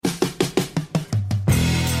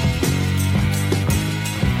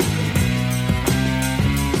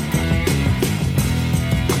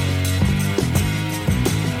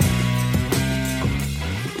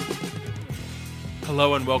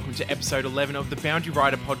Hello and welcome to episode 11 of the Boundary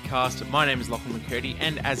Rider podcast. My name is Lachlan and Nic,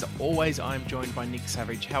 and as always, I'm joined by Nic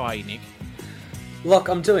Savage. How are you, Nic? Look,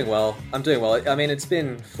 I'm doing well. I mean, it's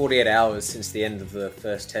been 48 hours since the end of the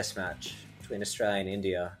first test match between Australia and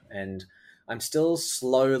India, and I'm still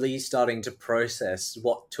slowly starting to process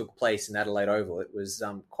what took place in Adelaide Oval. It was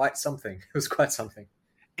quite something. It was quite something.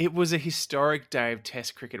 It was a historic day of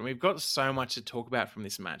Test cricket, and we've got so much to talk about from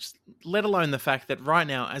this match, let alone the fact that right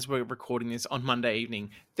now, as we're recording this on Monday evening,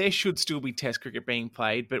 there should still be Test cricket being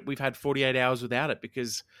played, but we've had 48 hours without it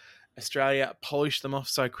because Australia polished them off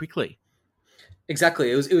so quickly. Exactly.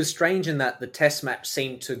 It was strange in that the Test match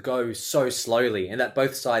seemed to go so slowly, and that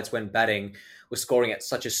both sides, when batting, were scoring at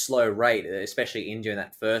such a slow rate, especially India in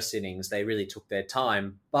that first innings. They really took their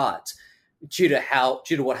time, but due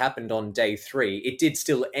to what happened on day 3, it did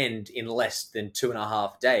still end in less than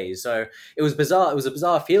 2.5 days. So it was bizarre. It was a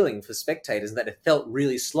bizarre feeling for spectators that it felt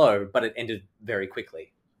really slow, but it ended very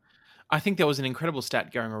quickly. I think there was an incredible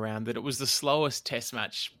stat going around that it was the slowest Test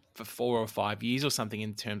match for 4 or 5 years or something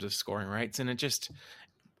in terms of scoring rates, and it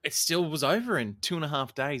still was over in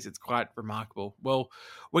 2.5 days. It's quite remarkable. Well,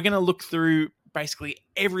 we're going to look through basically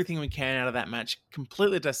everything we can out of that match,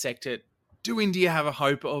 completely dissect it. Do India have a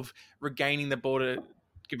hope of regaining the Border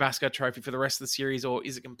Gavaskar trophy for the rest of the series, or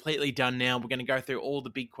is it completely done now? We're going to go through all the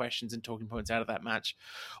big questions and talking points out of that match.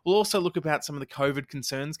 We'll also look about some of the COVID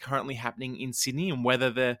concerns currently happening in Sydney and whether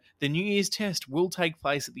the New Year's test will take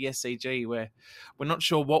place at the SCG, where we're not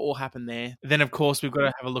sure what will happen there. Then, of course, we've got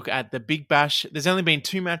to have a look at the Big Bash. There's only been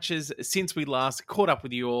 2 matches since we last caught up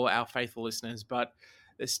with you all, our faithful listeners, but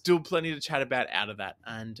there's still plenty to chat about out of that.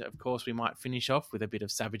 And, of course, we might finish off with a bit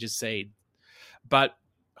of Savage's seed. But,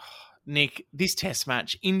 Nic, this test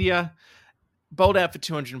match, India bowled out for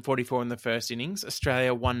 244 in the first innings,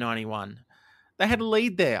 Australia 191. They had a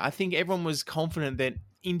lead there. I think everyone was confident that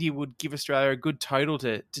India would give Australia a good total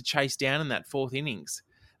to chase down in that 4th innings.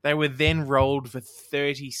 They were then rolled for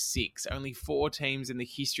 36. Only 4 teams in the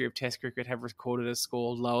history of Test cricket have recorded a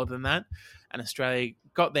score lower than that. And Australia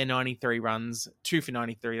got their 93 runs, 2 for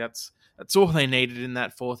 93. That's all they needed in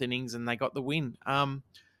that 4th innings, and they got the win.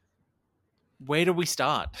 Where do we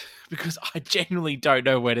start? Because I genuinely don't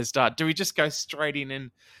know where to start. Do we just go straight in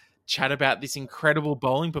and chat about this incredible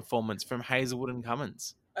bowling performance from Hazlewood and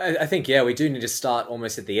Cummins? I think, yeah, we do need to start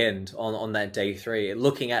almost at the end on that day 3,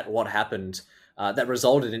 looking at what happened that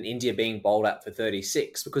resulted in India being bowled out for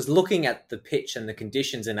 36. Because looking at the pitch and the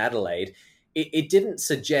conditions in Adelaide, it didn't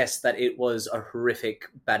suggest that it was a horrific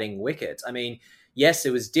batting wicket. I mean, yes,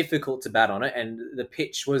 it was difficult to bat on it, and the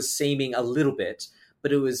pitch was seeming a little bit,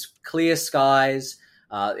 but it was clear skies.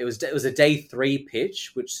 It was a day 3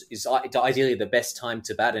 pitch, which is ideally the best time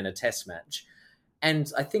to bat in a test match.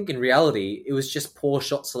 And I think in reality, it was just poor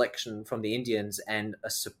shot selection from the Indians and a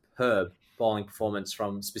superb bowling performance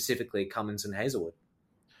from specifically Cummins and Hazlewood.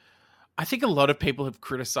 I think a lot of people have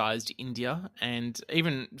criticised India, and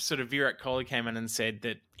even sort of Virat Kohli came in and said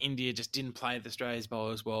that India just didn't play the Australia's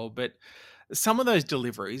bowlers well. But some of those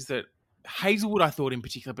deliveries that Hazlewood, I thought in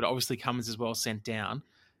particular, but obviously Cummins as well, sent down,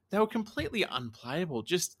 they were completely unplayable.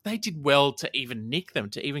 They did well to even nick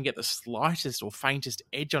them, to even get the slightest or faintest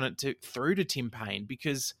edge on it through to Tim Payne,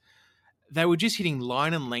 because they were just hitting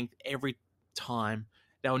line and length every time.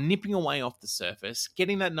 They were nipping away off the surface,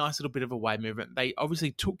 getting that nice little bit of a wave movement. They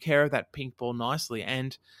obviously took care of that pink ball nicely,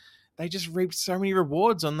 and they just reaped so many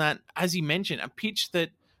rewards on that, as you mentioned, a pitch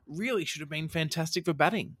that really should have been fantastic for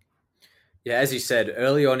batting. Yeah, as you said,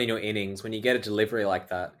 early on in your innings, when you get a delivery like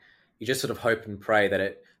that, you just sort of hope and pray that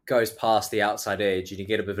it goes past the outside edge and you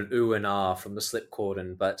get a bit of an ooh and ah from the slip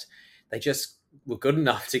cordon, but they just were good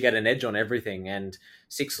enough to get an edge on everything, and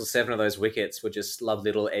 6 or 7 of those wickets were just lovely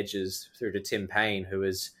little edges through to Tim Payne, who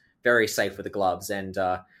was very safe with the gloves, and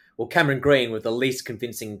Cameron Green with the least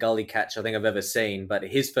convincing gully catch I think I've ever seen, but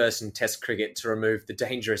his first in Test cricket to remove the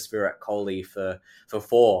dangerous Virat Kohli for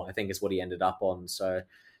 4, I think is what he ended up on. So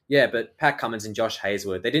yeah, but Pat Cummins and Josh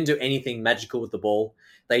Hazlewood, they didn't do anything magical with the ball.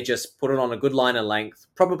 They just put it on a good line of length,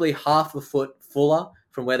 probably half a foot fuller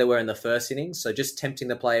from where they were in the first innings, so just tempting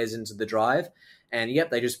the players into the drive. And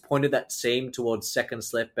yep, they just pointed that seam towards second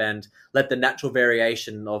slip and let the natural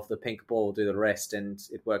variation of the pink ball do the rest, and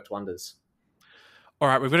it worked wonders. All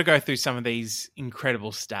right, we've got to go through some of these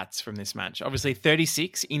incredible stats from this match. Obviously,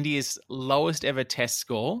 36, India's lowest ever test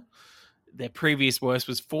score. Their previous worst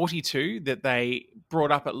was 42 that they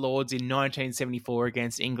brought up at Lord's in 1974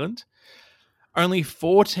 against England. Only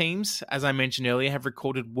 4 teams, as I mentioned earlier, have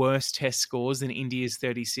recorded worse test scores than India's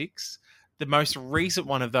 36. The most recent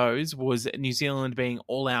one of those was New Zealand being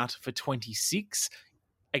all out for 26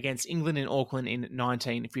 against England in Auckland in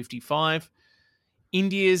 1955.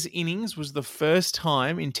 India's innings was the first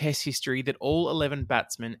time in Test history that all 11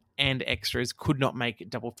 batsmen and extras could not make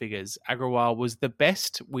double figures. Agrawal was the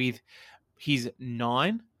best with his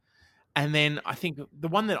 9. And then I think the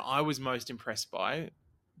one that I was most impressed by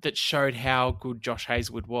that showed how good Josh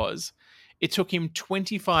Hazlewood was, it took him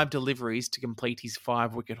 25 deliveries to complete his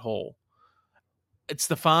 5-wicket haul. It's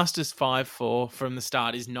the fastest 5-4 from the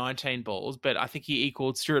start is 19 balls, but I think he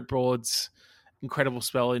equaled Stuart Broad's incredible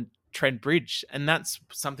spell in Trent Bridge. And that's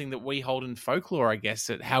something that we hold in folklore, I guess,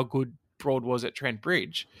 at how good Broad was at Trent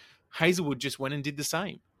Bridge. Hazlewood just went and did the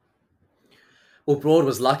same. Well, Broad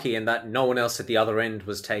was lucky in that no one else at the other end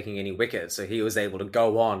was taking any wickets, so he was able to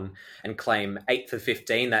go on and claim 8 for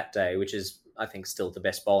 15 that day, which is, I think, still the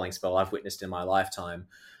best bowling spell I've witnessed in my lifetime.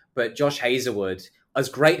 But Josh Hazlewood, as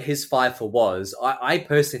great his 5 for was, I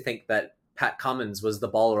personally think that Pat Cummins was the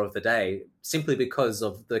bowler of the day, simply because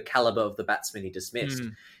of the caliber of the batsman he dismissed.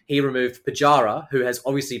 He removed Pujara, who has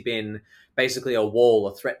obviously been basically a wall,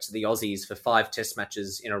 a threat to the Aussies for 5 test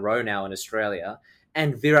matches in a row now in Australia,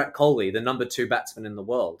 and Virat Kohli, the number 2 batsman in the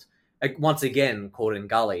world, once again caught in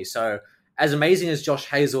gully. So as amazing as Josh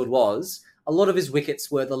Hazlewood was, a lot of his wickets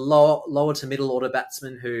were the lower to middle order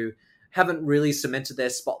batsmen who haven't really cemented their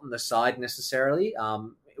spot in the side necessarily.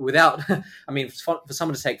 Without, I mean, for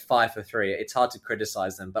someone to take 5 for 3, it's hard to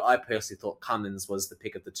criticise them, but I personally thought Cummins was the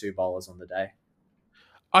pick of the 2 bowlers on the day.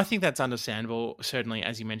 I think that's understandable, certainly,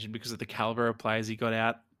 as you mentioned, because of the caliber of players he got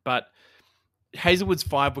out. But Hazlewood's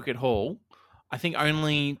 5-wicket haul, I think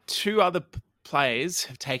only 2 other players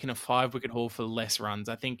have taken a 5-wicket haul for less runs.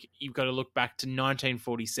 I think you've got to look back to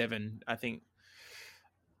 1947. I think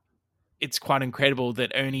it's quite incredible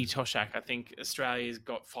that Ernie Toshak, I think Australia's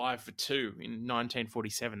got 5 for 2 in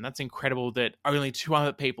 1947. That's incredible that only 2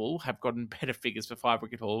 other people have gotten better figures for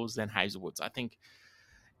 5-wicket hauls than Hazlewood's. I think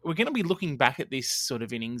we're going to be looking back at this sort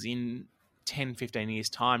of innings in 10, 15 years'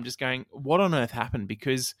 time, just going, what on earth happened?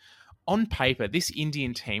 Because on paper, this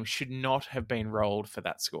Indian team should not have been rolled for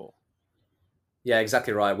that score. Yeah,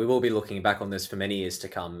 exactly right. We will be looking back on this for many years to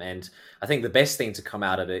come. And I think the best thing to come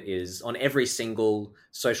out of it is on every single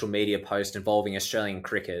social media post involving Australian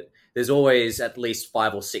cricket, there's always at least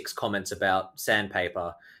 5 or 6 comments about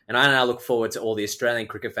sandpaper. And I now look forward to all the Australian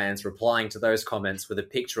cricket fans replying to those comments with a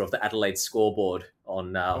picture of the Adelaide scoreboard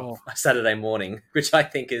on Saturday morning, which I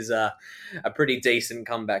think is a pretty decent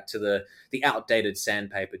comeback to the outdated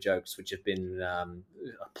sandpaper jokes, which have been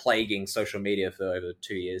plaguing social media for over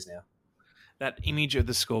 2 years now. That image of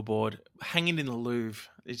the scoreboard hanging in the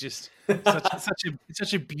Louvre is just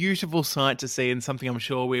such a beautiful sight to see, and something I'm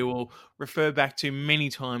sure we will refer back to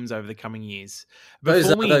many times over the coming years.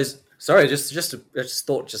 Sorry, just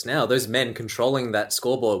thought just now, those men controlling that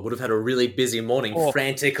scoreboard would have had a really busy morning,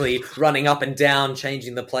 frantically running up and down,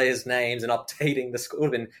 changing the players' names and updating the score. It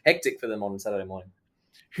would have been hectic for them on Saturday morning.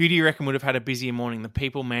 Who do you reckon would have had a busier morning, the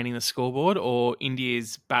people manning the scoreboard or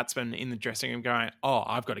India's batsman in the dressing room going, oh,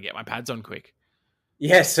 I've got to get my pads on quick?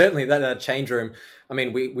 Yeah, certainly that change room. I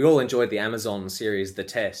mean, we all enjoyed the Amazon series, The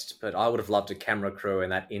Test, but I would have loved a camera crew in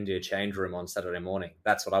that India change room on Saturday morning.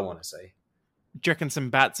 That's what I want to see. Do you reckon some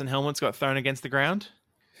bats and helmets got thrown against the ground?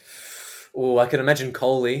 Oh, I can imagine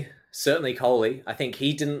Kohli. Certainly Kohli. I think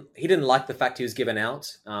he didn't like the fact he was given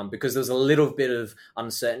out because there was a little bit of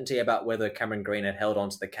uncertainty about whether Cameron Green had held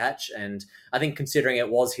onto the catch. And I think considering it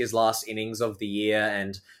was his last innings of the year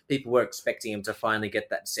and people were expecting him to finally get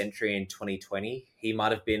that century in 2020, he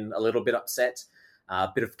might have been a little bit upset, a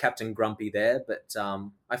bit of Captain Grumpy there. But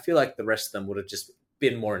I feel like the rest of them would have just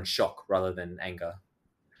been more in shock rather than anger.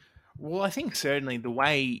 Well, I think certainly the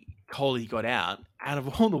way Kohli got out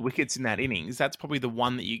of all the wickets in that innings, that's probably the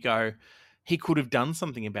one that you go, he could have done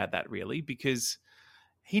something about that really, because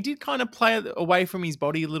he did kind of play away from his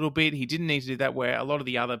body a little bit. He didn't need to do that, where a lot of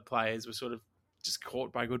the other players were sort of just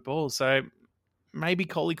caught by good balls. So maybe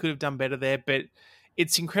Kohli could have done better there, but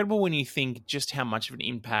it's incredible when you think just how much of an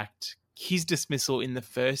impact his dismissal in the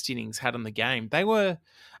first innings had on the game. They were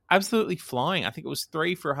absolutely flying. I think it was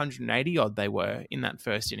 3 for 180 odd they were in that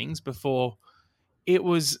first innings before it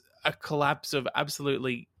was a collapse of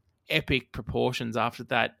absolutely epic proportions after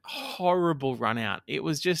that horrible run out. It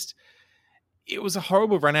was a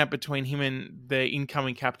horrible run out between him and the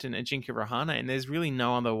incoming captain, Ajinkya Rahane, and there's really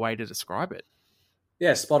no other way to describe it.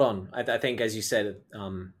 Yeah, spot on. I think, as you said,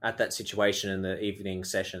 at that situation in the evening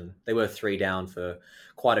session, they were 3 down for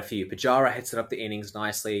quite a few. Pujara had set up the innings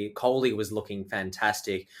nicely. Kohli was looking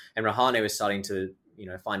fantastic, and Rahane was starting to,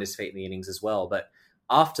 find his feet in the innings as well. But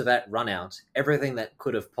after that run out, everything that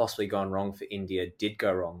could have possibly gone wrong for India did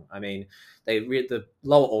go wrong. I mean, the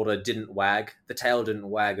lower order didn't wag. The tail didn't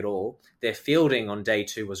wag at all. Their fielding on day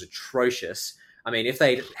 2 was atrocious. I mean, if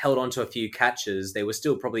they'd held on to a few catches, they were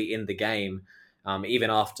still probably in the game, even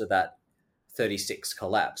after that 36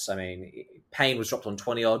 collapse. I mean, Payne was dropped on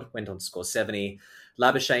 20 odd, went on to score 70.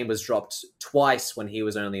 Labuschagne was dropped twice when he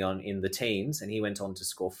was only on in the teens, and he went on to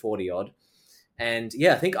score 40 odd. And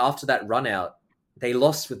yeah, I think after that run out, they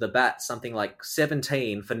lost with the bat something like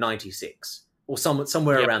 17 for 96 or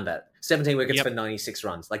somewhere Yep. around that. 17 wickets Yep. for 96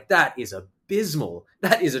 runs. Like, that is abysmal.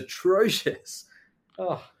 That is atrocious.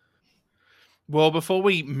 Oh, Well, before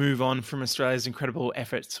we move on from Australia's incredible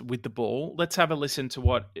efforts with the ball, let's have a listen to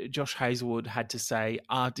what Josh Hazlewood had to say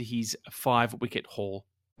after his 5-wicket haul.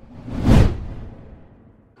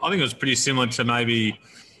 I think it was pretty similar to maybe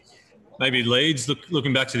Leeds.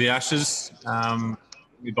 Looking back to the Ashes,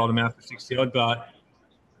 we bowled them out for 60 odd, but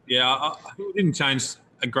yeah, it didn't change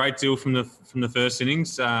a great deal from the first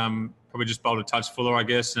innings. Probably just bowled a touch fuller, I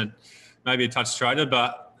guess, and maybe a touch straighter.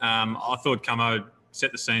 But I thought Camo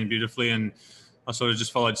set the scene beautifully, and I sort of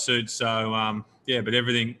just followed suit. So yeah, but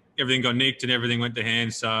everything got nicked and everything went to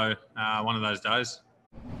hand. So one of those days.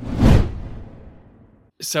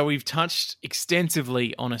 So we've touched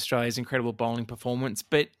extensively on Australia's incredible bowling performance,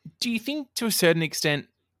 but do you think to a certain extent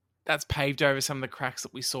that's paved over some of the cracks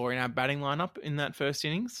that we saw in our batting lineup in that first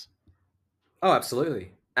innings? oh,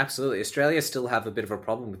 absolutely. Absolutely. Australia still have a bit of a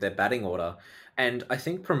problem with their batting order. And I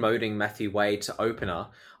think promoting Matthew Wade to opener,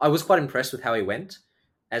 I was quite impressed with how he went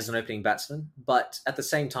as an opening batsman. But at the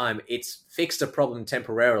same time, it's fixed a problem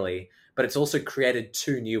temporarily, but it's also created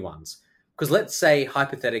two new ones. Because let's say,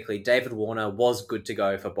 hypothetically, David Warner was good to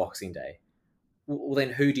go for Boxing Day. Well,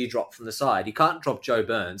 then who do you drop from the side? You can't drop Joe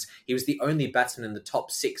Burns. He was the only batsman in the top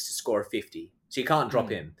 6 to score a 50. So you can't drop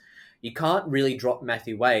him. You can't really drop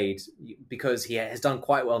Matthew Wade because he has done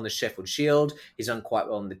quite well in the Sheffield Shield. He's done quite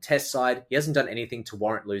well on the Test side. He hasn't done anything to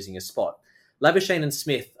warrant losing a spot. Labuschagne and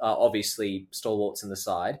Smith are obviously stalwarts in the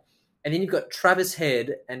side. And then you've got Travis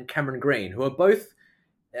Head and Cameron Green, who are both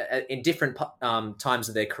in different times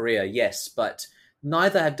of their career, yes, but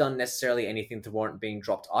neither have done necessarily anything to warrant being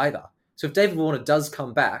dropped either. So if David Warner does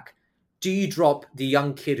come back, do you drop the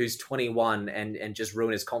young kid who's 21 and just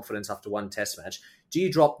ruin his confidence after one test match? Do you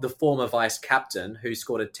drop the former vice captain who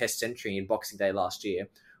scored a test century in Boxing Day last year?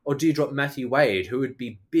 Or do you drop Matthew Wade, who would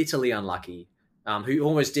be bitterly unlucky, who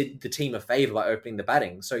almost did the team a favour by opening the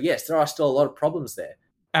batting? So yes, there are still a lot of problems there.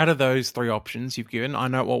 Out of those three options you've given, I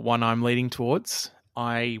know what one I'm leading towards.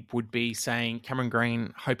 I would be saying, Cameron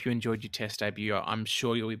Green, hope you enjoyed your test debut. I'm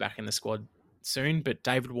sure you'll be back in the squad soon, but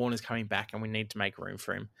David Warner's coming back and we need to make room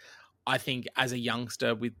for him. I think as a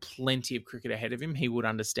youngster with plenty of cricket ahead of him, he would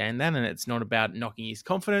understand that, and it's not about knocking his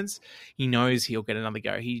confidence. He knows he'll get another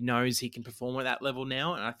go. He knows he can perform at that level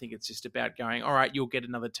now, and I think it's just about going, all right, you'll get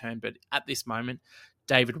another turn, but at this moment,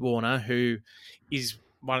 David Warner, who is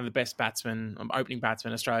one of the best opening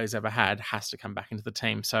batsmen Australia's ever had, has to come back into the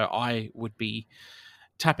team. So I would be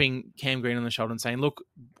tapping Cam Green on the shoulder and saying, look,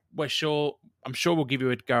 I'm sure we'll give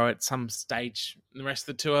you a go at some stage in the rest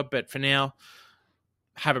of the tour, but for now,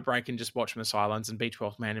 have a break and just watch from the sidelines and be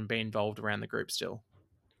 12th man and be involved around the group still.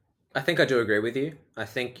 I think I do agree with you.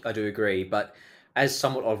 But as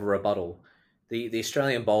somewhat of a rebuttal, the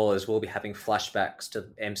Australian bowlers will be having flashbacks to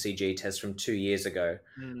MCG Test from 2 years ago,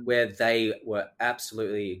 where they were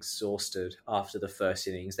absolutely exhausted after the first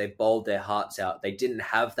innings. They bowled their hearts out. They didn't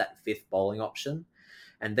have that fifth bowling option.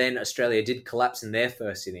 And then Australia did collapse in their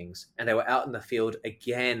first innings, and they were out in the field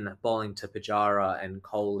again, bowling to Pujara and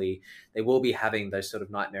Kohli. They will be having those sort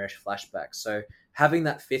of nightmarish flashbacks. So having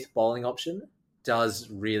that fifth bowling option does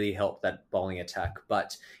really help that bowling attack.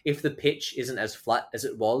 But if the pitch isn't as flat as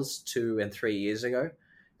it was 2 and 3 years ago,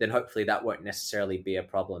 then hopefully that won't necessarily be a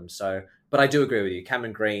problem. So, but I do agree with you.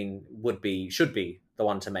 Cameron Green should be the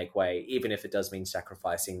one to make way, even if it does mean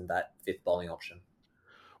sacrificing that fifth bowling option.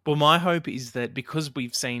 Well, my hope is that because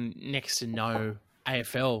we've seen next to no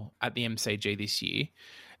AFL at the MCG this year,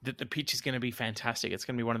 that the pitch is going to be fantastic. It's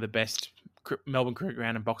going to be one of the best Melbourne Cricket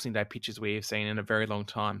Ground and Boxing Day pitches we have seen in a very long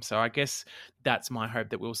time. So I guess that's my hope,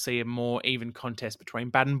 that we'll see a more even contest between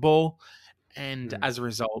bat and ball. And as a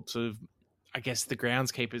result of, I guess, the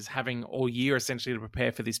groundskeepers having all year essentially to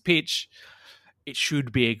prepare for this pitch, it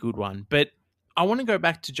should be a good one. But I want to go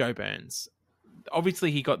back to Joe Burns. Obviously,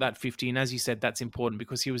 he got that 50, and as you said, that's important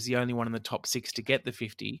because he was the only one in the top 6 to get the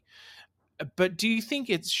 50. But do you think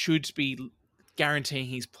it should be guaranteeing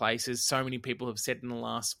his place, as so many people have said in the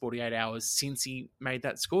last 48 hours since he made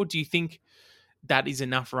that score? Do you think that is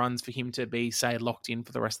enough runs for him to be, say, locked in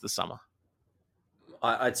for the rest of the summer?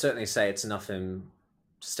 I'd certainly say it's enough for him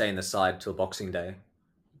to stay in the side till Boxing Day.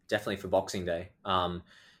 Definitely for Boxing Day.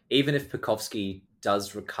 Even if Pekovsky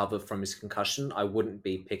does recover from his concussion, I wouldn't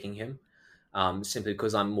be picking him. simply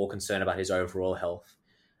because I'm more concerned about his overall health.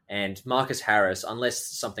 And Marcus Harris, unless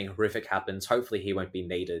something horrific happens, hopefully he won't be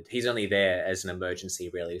needed. He's only there as an emergency,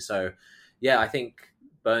 really. So, yeah, I think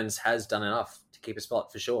Burns has done enough to keep a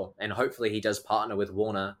spot for sure. And hopefully he does partner with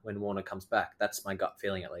Warner when Warner comes back. That's my gut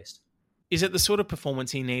feeling, at least. Is it the sort of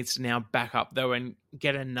performance he needs to now back up, though, and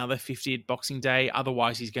get another 50 at Boxing Day?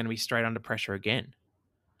 Otherwise, he's going to be straight under pressure again.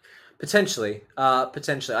 Potentially. I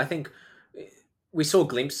think we saw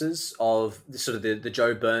glimpses of the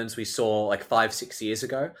Joe Burns we saw like 5-6 years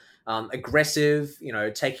ago. Aggressive,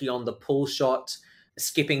 taking on the pull shot,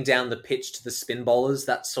 skipping down the pitch to the spin bowlers,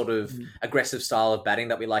 that sort of aggressive style of batting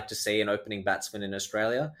that we like to see in opening batsmen in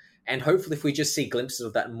Australia. And hopefully if we just see glimpses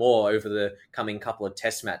of that more over the coming couple of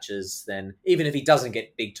test matches, then even if he doesn't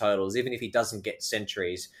get big totals, even if he doesn't get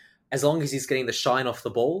centuries, as long as he's getting the shine off the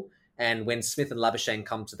ball, and when Smith and Labuschagne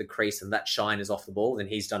come to the crease and that shine is off the ball, then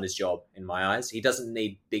he's done his job in my eyes. He doesn't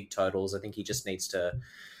need big totals. I think he just needs to,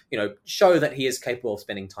 show that he is capable of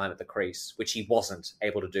spending time at the crease, which he wasn't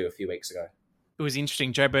able to do a few weeks ago. It was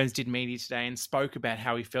interesting. Joe Burns did media today and spoke about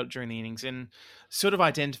how he felt during the innings and sort of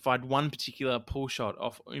identified one particular pull shot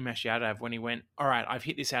off Umesh Yadav when he went, all right, I've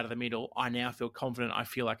hit this out of the middle. I now feel confident. I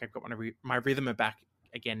feel like I've got my rhythm back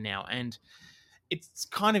again now. And it's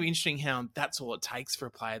kind of interesting how that's all it takes for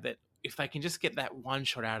a player, that if they can just get that one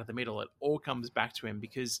shot out of the middle, it all comes back to him.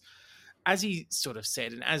 Because as he sort of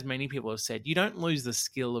said, and as many people have said, you don't lose the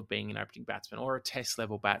skill of being an opening batsman or a test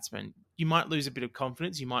level batsman. You might lose a bit of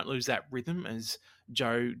confidence. You might lose that rhythm, as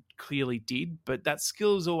Joe clearly did, but that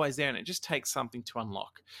skill is always there and it just takes something to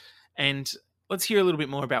unlock. And let's hear a little bit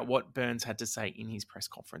more about what Burns had to say in his press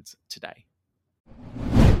conference today.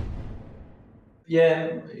 Yeah,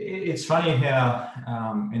 it's funny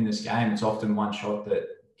how in this game, it's often one shot that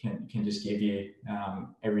can just give you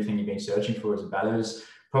everything you've been searching for as a batter. It was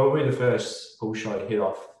probably the first pull shot hit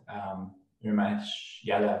off Umesh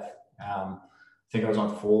Yadav. I think I was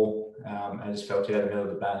on 4. I just felt it out of the middle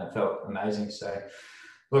of the bat and it felt amazing. So,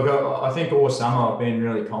 look, I think all summer I've been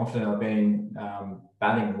really confident. I've been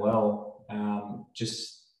batting well,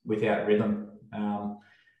 just without rhythm.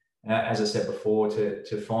 As I said before,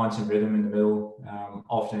 to find some rhythm in the middle,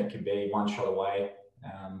 often it can be one shot away.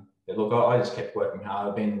 But look, I just kept working hard.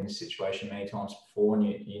 I've been in this situation many times before, and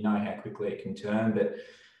you know how quickly it can turn. But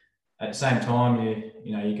at the same time,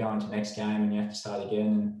 you go into the next game and you have to start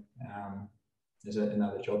again. And there's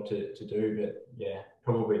another job to do. But yeah,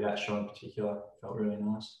 probably that shot in particular felt really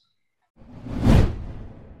nice.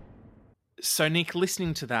 So Nick,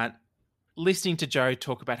 listening to Joe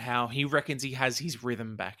talk about how he reckons he has his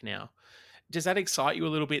rhythm back now, does that excite you a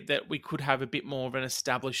little bit that we could have a bit more of an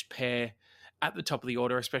established pair at the top of the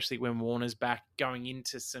order, especially when Warner's back going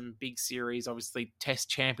into some big series, obviously Test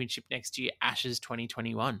Championship next year, Ashes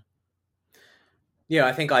 2021? Yeah,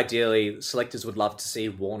 I think ideally selectors would love to see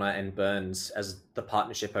Warner and Burns as the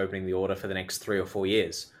partnership opening the order for the next 3 or 4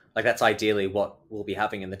 years. Like that's ideally what we'll be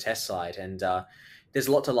having in the Test side. And there's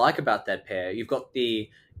a lot to like about that pair. You've got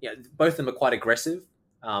both of them are quite aggressive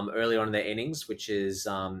early on in their innings, which is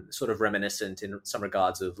sort of reminiscent in some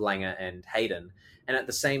regards of Langer and Hayden. And at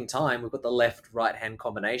the same time, we've got the left-right-hand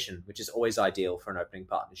combination, which is always ideal for an opening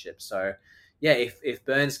partnership. So, yeah, if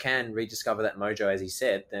Burns can rediscover that mojo, as he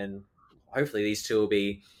said, then hopefully these two will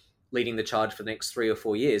be leading the charge for the next 3 or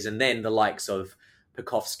 4 years. And then the likes of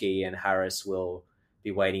Pekovsky and Harris will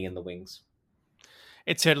be waiting in the wings.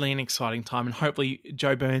 It's certainly an exciting time, and hopefully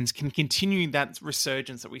Joe Burns can continue that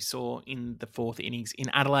resurgence that we saw in the 4th innings in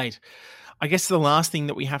Adelaide. I guess the last thing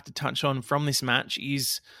that we have to touch on from this match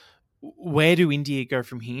is, where do India go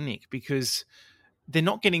from here, Nick? Because they're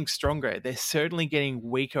not getting stronger. They're certainly getting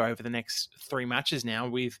weaker over the next 3 matches now,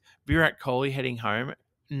 with Virat Kohli heading home,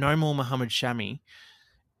 no more Mohammad Shami.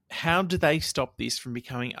 How do they stop this from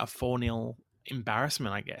becoming a 4-0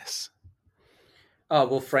 embarrassment, I guess? Oh,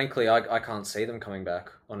 well, frankly, I can't see them coming back,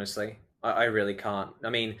 honestly. I really can't. I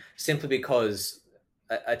mean, simply because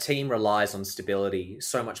a team relies on stability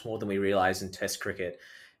so much more than we realise in Test cricket.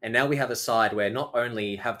 And now we have a side where not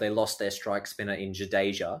only have they lost their strike spinner in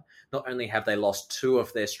Jadeja, not only have they lost 2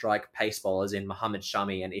 of their strike pace bowlers in Mohammad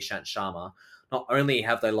Shami and Ishant Sharma, not only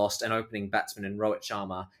have they lost an opening batsman in Rohit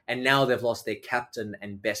Sharma, and now they've lost their captain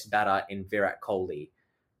and best batter in Virat Kohli.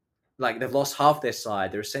 Like, they've lost half their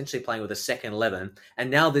side. They're essentially playing with a second 11. And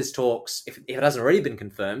now there's talks, if it hasn't already been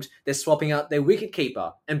confirmed, they're swapping out their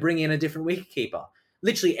wicketkeeper and bringing in a different wicketkeeper.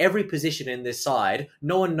 Literally every position in this side,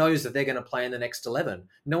 no one knows that they're going to play in the next 11.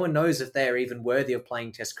 No one knows if they're even worthy of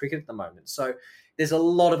playing Test cricket at the moment. So there's a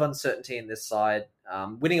lot of uncertainty in this side.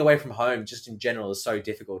 Winning away from home, just in general, is so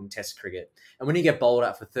difficult in Test cricket. And when you get bowled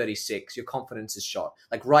out for 36, your confidence is shot.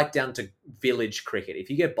 Like right down to village cricket. If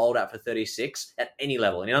you get bowled out for 36 at any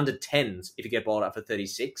level, and in under 10s, if you get bowled out for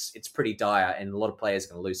 36, it's pretty dire, and a lot of players are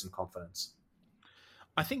going to lose some confidence.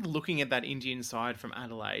 I think looking at that Indian side from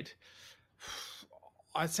Adelaide,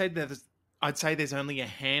 I'd say there's only a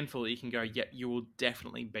handful that you can go, yeah, you will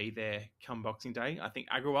definitely be there come Boxing Day. I think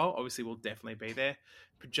Agarwal obviously will definitely be there.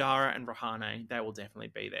 Pujara and Rahane, they will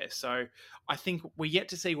definitely be there. So I think we're yet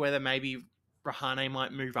to see whether maybe Rahane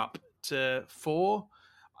might move up to 4.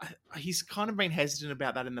 He's kind of been hesitant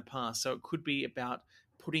about that in the past. So it could be about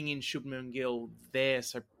putting in Shubman Gill there.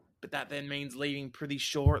 But that then means leaving Prithvi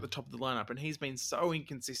Shaw at the top of the lineup. And he's been so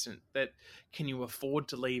inconsistent that can you afford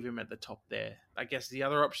to leave him at the top there? I guess the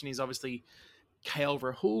other option is obviously KL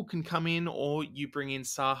Rahul can come in, or you bring in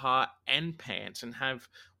Saha and Pant and have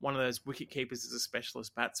one of those wicket keepers as a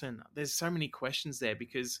specialist batsman. There's so many questions there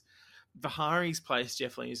because Vihari's place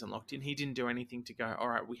definitely isn't locked in. He didn't do anything to go, all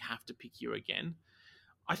right, we have to pick you again.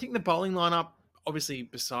 I think the bowling lineup, obviously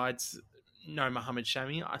besides no Mohammad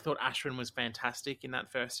Shami, I thought Ashwin was fantastic in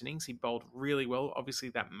that first innings. He bowled really well. Obviously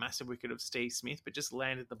that massive wicket of Steve Smith, but just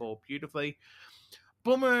landed the ball beautifully.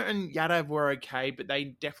 Boomer and Yadav were okay, but they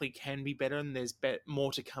definitely can be better, and there's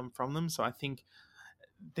more to come from them. So I think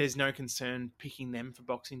there's no concern picking them for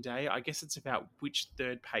Boxing Day. I guess it's about which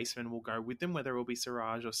third paceman will go with them, whether it will be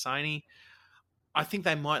Siraj or Saini. I think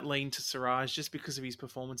they might lean to Siraj just because of his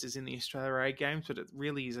performances in the Australia A games, but it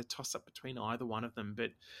really is a toss-up between either one of them.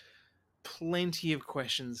 But plenty of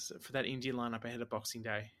questions for that Indian lineup ahead of Boxing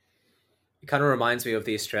Day. It kind of reminds me of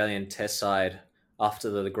the Australian Test side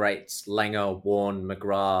after the greats Langer, Warne,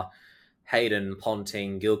 McGrath, Hayden,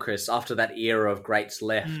 Ponting, Gilchrist. After that era of greats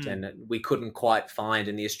left, and we couldn't quite find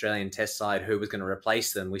in the Australian Test side who was going to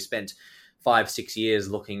replace them. We spent 5-6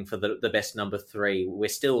 years looking for the best number 3. We're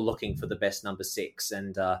still looking for the best number 6,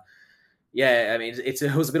 and yeah, I mean,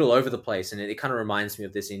 it was a bit all over the place, and it kind of reminds me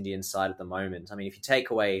of this Indian side at the moment. I mean, if you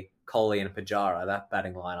take away Kohli and Pujara, that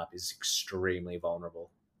batting lineup is extremely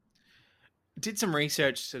vulnerable. Did some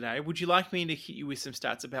research today. Would you like me to hit you with some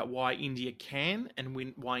stats about why India can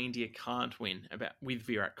and why India can't win with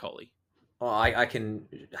Virat Kohli? Well, I can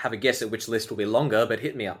have a guess at which list will be longer, but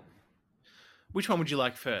hit me up. Which one would you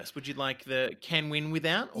like first? Would you like the can win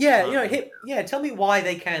without? Yeah, tell me why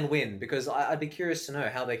they can win, because I'd be curious to know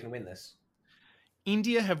how they can win this.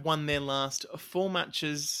 India have won their last 4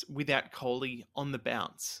 matches without Kohli on the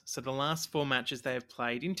bounce. So the last 4 matches they have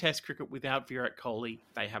played in Test cricket without Virat Kohli,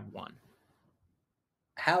 they have won.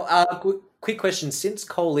 Quick question. Since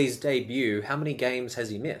Kohli's debut, how many games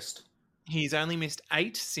has he missed? He's only missed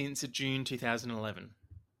 8 since June 2011.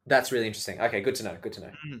 That's really interesting. Okay, good to know.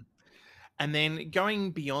 Mm-hmm. And then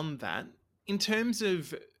going beyond that, in terms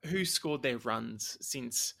of who scored their runs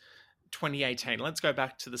since 2018, let's go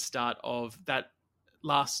back to the start of that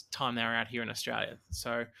last time they were out here in Australia.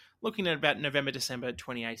 So looking at about November, December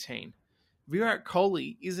 2018, Virat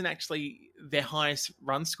Kohli isn't actually their highest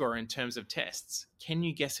run scorer in terms of tests. Can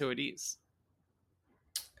you guess who it is?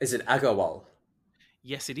 Is it Agarwal?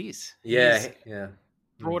 Yes, it is. Yeah.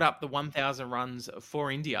 Brought up the 1,000 runs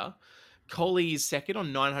for India. Kohli is second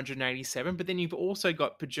on 987, but then you've also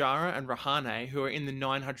got Pujara and Rahane who are in the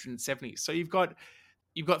 970s. So you've got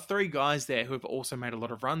 3 guys there who have also made a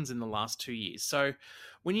lot of runs in the last 2 years. So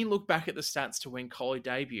when you look back at the stats to when Kohli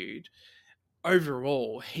debuted,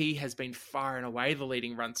 overall, he has been far and away the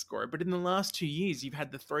leading run scorer. But in the last 2 years, you've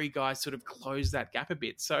had the 3 guys sort of close that gap a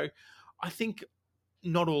bit. So I think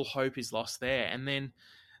not all hope is lost there. And then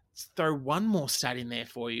throw one more stat in there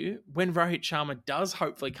for you. When Rohit Sharma does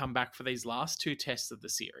hopefully come back for these last 2 tests of the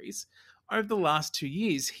series, over the last 2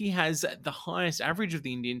 years, he has the highest average of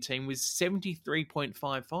the Indian team was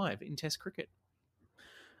 73.55 in Test cricket.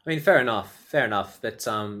 I mean, fair enough. But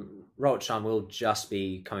Rohit Sharma will just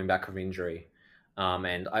be coming back from injury.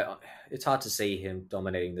 And it's hard to see him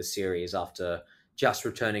dominating the series after just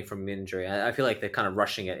returning from injury. I feel like they're kind of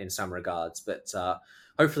rushing it in some regards, but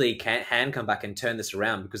hopefully he can come back and turn this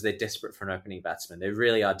around, because they're desperate for an opening batsman. They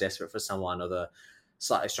really are desperate for someone of a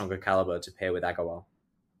slightly stronger caliber to pair with Agarwal.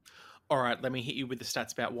 All right, let me hit you with the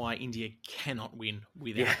stats about why India cannot win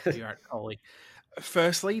without Virat Kohli.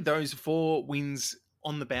 Firstly, those 4 wins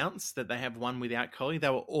on the bounce that they have won without Kohli, they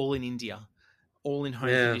were all in India. All in home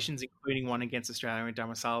conditions, including one against Australia and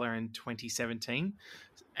Dharamsala in 2017.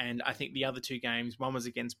 And I think the other 2 games, one was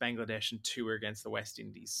against Bangladesh and 2 were against the West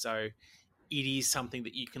Indies. So it is something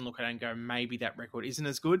that you can look at and go, maybe that record isn't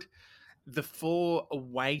as good. The 4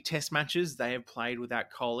 away Test matches they have played without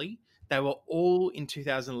Kohli, they were all in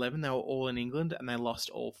 2011. They were all in England, and they lost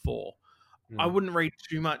all 4. I wouldn't read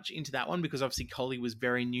too much into that one because obviously Coley was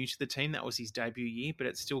very new to the team. That was his debut year, but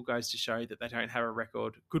it still goes to show that they don't have a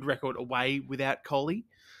good record away without Coley.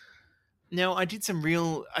 Now, I did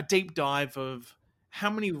a deep dive of how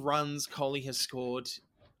many runs Coley has scored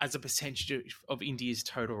as a percentage of India's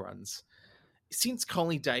total runs. Since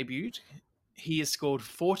Coley debuted, he has scored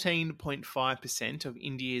 14.5% of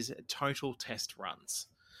India's total test runs.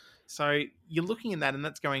 So you're looking at that, and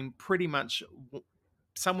that's going pretty much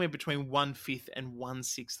somewhere between 1/5 and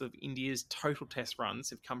 1/6 of India's total test runs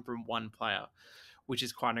have come from one player, which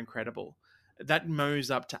is quite incredible. That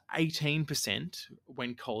moves up to 18%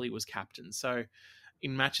 when Kohli was captain. So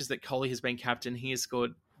in matches that Kohli has been captain, he has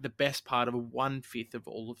scored the best part of 1/5 of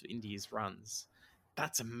all of India's runs.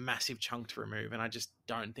 That's a massive chunk to remove, and I just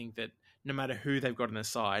don't think that no matter who they've got on the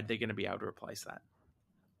side, they're going to be able to replace that.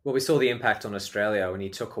 Well, we saw the impact on Australia when he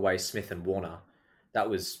took away Smith and Warner. That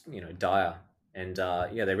was, dire. And,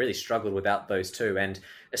 they really struggled without those two. And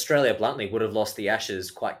Australia, bluntly, would have lost the Ashes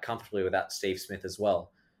quite comfortably without Steve Smith as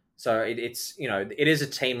well. So it is a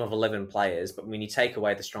team of 11 players, but when you take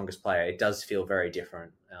away the strongest player, it does feel very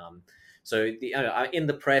different. In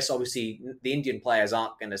the press, obviously, the Indian players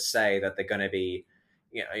aren't going to say that they're going to be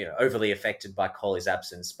overly affected by Kohli's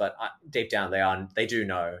absence, but deep down they do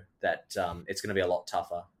know that it's going to be a lot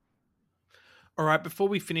tougher. All right, before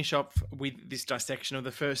we finish up with this dissection of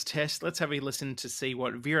the first test, let's have a listen to see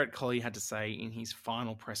what Virat Kohli had to say in his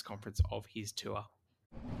final press conference of his tour.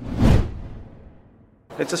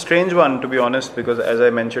 It's a strange one, to be honest, because as I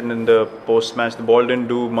mentioned in the post-match, the ball didn't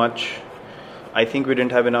do much. I think we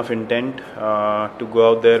didn't have enough intent to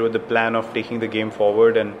go out there with the plan of taking the game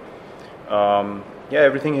forward, and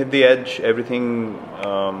everything hit the edge. Everything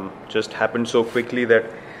just happened so quickly that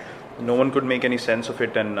no one could make any sense of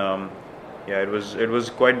it, and it was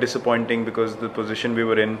quite disappointing because the position we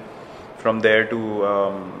were in, from there to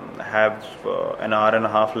have an hour and a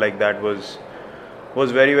half like that was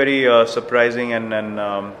very, very surprising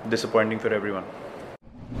and disappointing for everyone.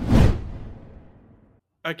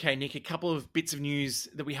 Okay, Nick, a couple of bits of news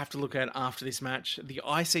that we have to look at after this match. The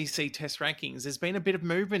ICC Test rankings, there's been a bit of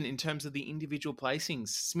movement in terms of the individual placings.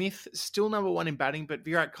 Smith still number 1 in batting, but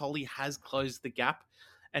Virat Kohli has closed the gap,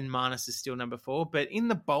 and Marnus is still number 4. But in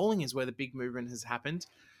the bowling is where the big movement has happened.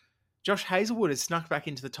 Josh Hazlewood has snuck back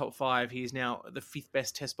into the top 5. He is now the 5th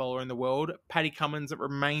best test bowler in the world. Paddy Cummins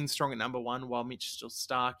remains strong at number 1, while Mitchell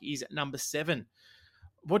Starc is at number 7.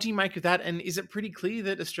 What do you make of that? And is it pretty clear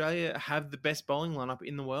that Australia have the best bowling lineup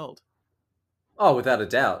in the world? Oh, without a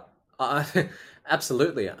doubt.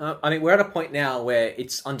 Absolutely. We're at a point now where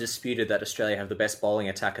it's undisputed that Australia have the best bowling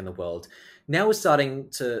attack in the world. Now we're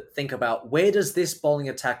starting to think about, where does this bowling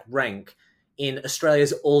attack rank in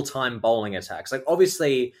Australia's all-time bowling attacks? Like,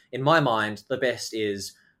 obviously, in my mind, the best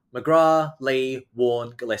is McGrath, Lee,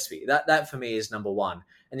 Warne, Gillespie. That for me is number 1.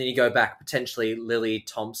 And then you go back, potentially Lilly,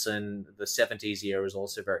 Thompson, the 70s era is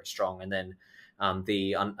also very strong. And then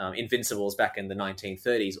the Invincibles back in the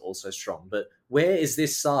 1930s also strong. But where is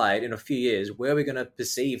this side in a few years? Where are we going to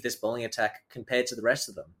perceive this bowling attack compared to the rest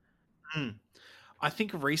of them? I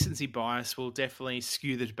think recency bias will definitely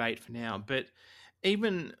skew the debate for now. But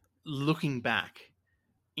even looking back,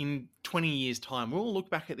 in 20 years' time, we'll look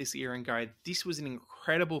back at this era and go, this was an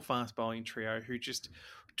incredible fast bowling trio who just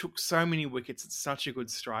took so many wickets at such a good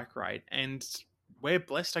strike rate. And we're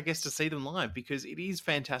blessed, I guess, to see them live, because it is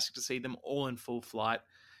fantastic to see them all in full flight.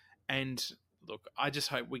 And look, I just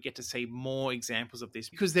hope we get to see more examples of this,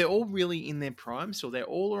 because they're all really in their prime still. They're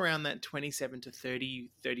all around that 27 to 30,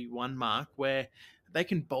 31 mark where they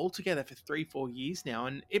can bowl together for 3-4 years now.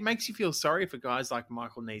 And it makes you feel sorry for guys like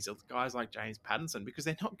Michael Neisel, guys like James Pattinson, because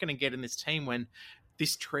they're not going to get in this team when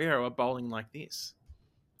this trio are bowling like this.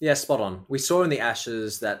 Yeah, spot on. We saw in the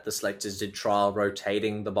Ashes that the selectors did trial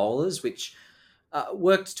rotating the bowlers, which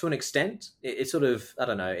worked to an extent. It sort of, I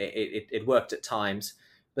don't know, it worked at times.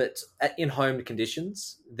 But in home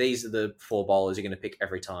conditions, these are the 4 bowlers you're going to pick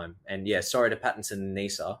every time. And yeah, sorry to Pattinson and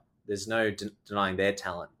Nisa. There's no denying their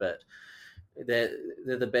talent, but they're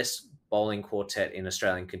the best bowling quartet in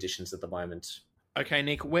Australian conditions at the moment. Okay,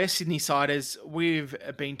 Nick, we're Sydney Siders. We've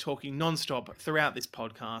been talking non-stop throughout this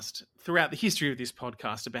podcast, throughout the history of this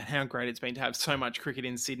podcast, about how great it's been to have so much cricket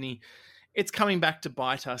in Sydney. It's coming back to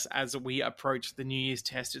bite us as we approach the New Year's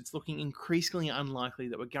Test. It's looking increasingly unlikely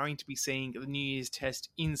that we're going to be seeing the New Year's Test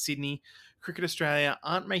in Sydney. Cricket Australia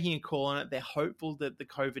aren't making a call on it. They're hopeful that the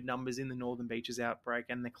COVID numbers in the Northern Beaches outbreak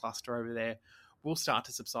and the cluster over there will start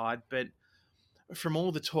to subside. But from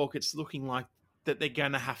all the talk, it's looking like that they're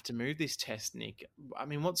going to have to move this test, Nick. I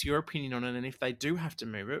mean, what's your opinion on it? And if they do have to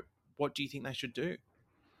move it, what do you think they should do?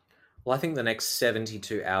 Well, I think the next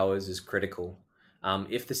 72 hours is critical.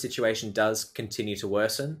 If the situation does continue to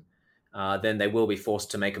worsen, then they will be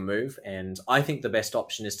forced to make a move. And I think the best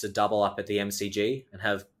option is to double up at the MCG and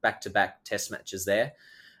have back-to-back test matches there.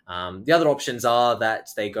 The other options are that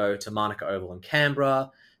they go to Manuka Oval in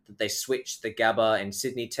Canberra, that they switch the Gabba and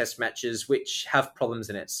Sydney test matches, which have problems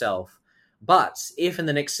in itself. But if in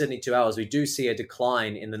the next 72 hours we do see a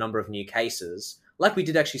decline in the number of new cases, like we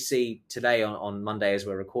did actually see today on Monday as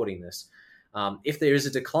we're recording this, if there is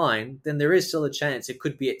a decline, then there is still a chance it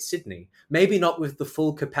could be at Sydney. Maybe not with the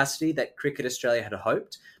full capacity that Cricket Australia had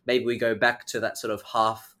hoped. Maybe we go back to that sort of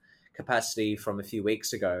half capacity from a few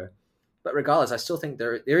weeks ago. But regardless, I still think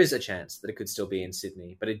there is a chance that it could still be in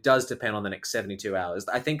Sydney. But it does depend on the next 72 hours.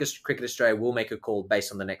 I think Cricket Australia will make a call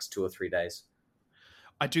based on the next 2 or 3 days.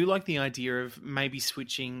 I do like the idea of maybe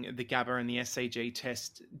switching the Gabba and the SCG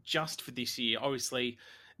test just for this year. Obviously,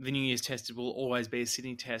 the New Year's test will always be a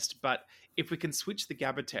Sydney test, but if we can switch the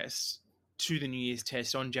Gabba test to the New Year's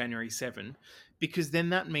test on January 7, because then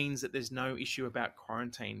that means that there's no issue about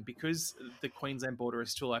quarantine. Because the Queensland border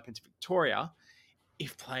is still open to Victoria,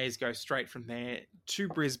 if players go straight from there to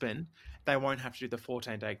Brisbane, they won't have to do the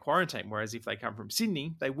 14-day quarantine, whereas if they come from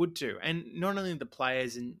Sydney, they would do. And not only the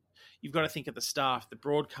players, and you've got to think of the staff, the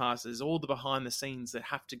broadcasters, all the behind the scenes that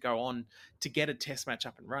have to go on to get a test match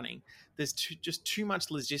up and running. There's just too much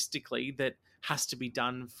logistically that has to be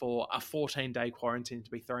done for a 14-day quarantine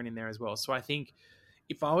to be thrown in there as well. So I think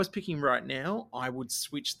if I was picking right now, I would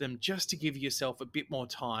switch them just to give yourself a bit more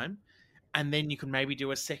time. And then you can maybe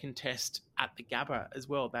do a second test at the Gabba as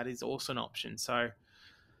well. That is also an option. So,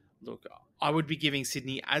 look, I would be giving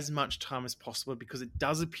Sydney as much time as possible because it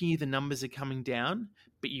does appear the numbers are coming down,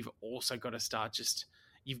 but you've also got to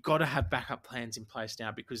you've got to have backup plans in place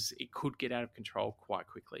now because it could get out of control quite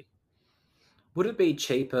quickly. Would it be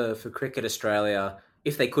cheaper for Cricket Australia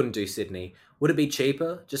if they couldn't do Sydney? Would it be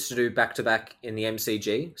cheaper just to do back-to-back in the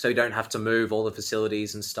MCG so you don't have to move all the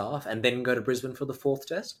facilities and staff and then go to Brisbane for the 4th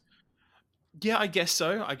test? Yeah, I guess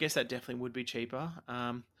so. I guess that definitely would be cheaper.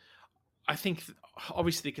 I think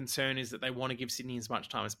obviously the concern is that they want to give Sydney as much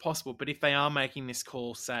time as possible. But if they are making this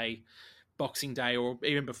call, say, Boxing Day or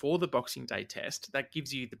even before the Boxing Day test, that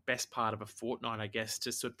gives you the best part of a fortnight, I guess,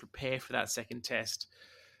 to sort of prepare for that second test.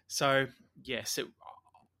 So, yes,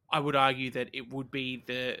 I would argue that it would be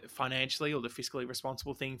the financially or the fiscally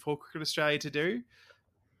responsible thing for Cricket Australia to do.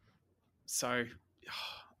 So,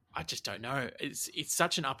 I just don't know. It's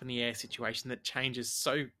such an up-in-the-air situation that changes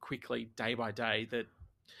so quickly day by day that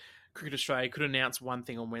Cricket Australia could announce one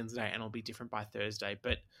thing on Wednesday and it'll be different by Thursday.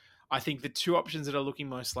 But I think the two options that are looking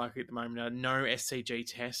most likely at the moment are no SCG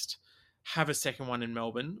test, have a second one in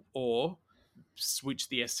Melbourne, or switch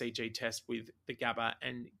the SCG test with the Gabba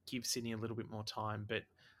and give Sydney a little bit more time. But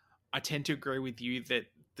I tend to agree with you that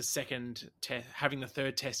the second test, having the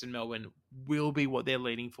third test in Melbourne, will be what they're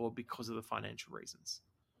leading for because of the financial reasons.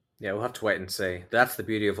 Yeah, we'll have to wait and see. That's the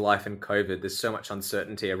beauty of life in COVID. There's so much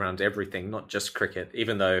uncertainty around everything, not just cricket,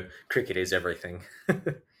 even though cricket is everything.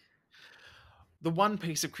 The one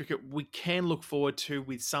piece of cricket we can look forward to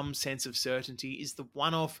with some sense of certainty is the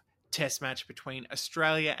one-off test match between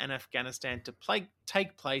Australia and Afghanistan to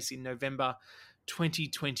take place in November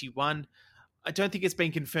 2021. I don't think it's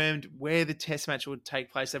been confirmed where the test match will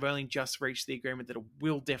take place. They've only just reached the agreement that it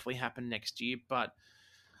will definitely happen next year, but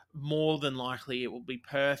more than likely it will be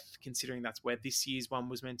Perth, considering that's where this year's one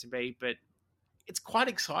was meant to be. But it's quite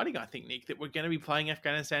exciting, I think, Nick, that we're going to be playing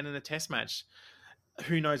Afghanistan in a test match.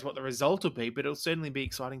 Who knows what the result will be, but it'll certainly be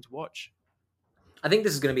exciting to watch. I think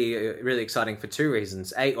this is going to be really exciting for two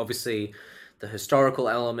reasons. A, obviously, the historical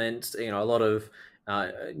element, a lot of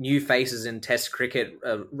new faces in Test cricket.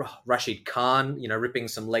 Rashid Khan, ripping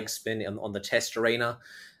some leg spin on the Test arena,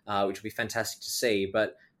 which would be fantastic to see.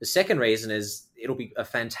 But the second reason is it'll be a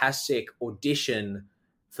fantastic audition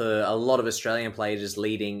for a lot of Australian players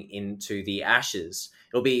leading into the Ashes.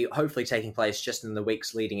 It'll be hopefully taking place just in the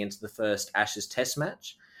weeks leading into the first Ashes Test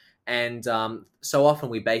match. And so often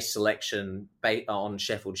we base selection on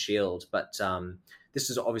Sheffield Shield, but this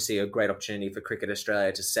is obviously a great opportunity for Cricket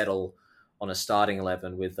Australia to settle on a starting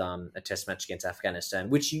 11 with a test match against Afghanistan,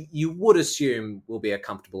 which you would assume will be a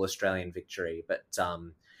comfortable Australian victory. But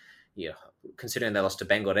considering they lost to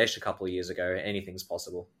Bangladesh a couple of years ago, anything's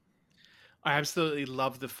possible. I absolutely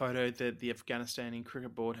love the photo that the Afghanistani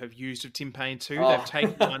Cricket Board have used of Tim Payne too. Oh. They've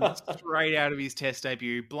taken one straight out of his test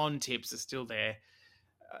debut. Blonde tips are still there.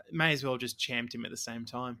 May as well just champed him at the same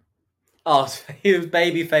time. Oh, he was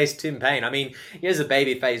baby-faced Tim Payne. I mean, he has a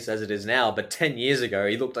baby face as it is now, but 10 years ago,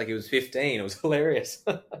 he looked like he was 15. It was hilarious.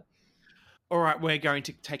 All right, we're going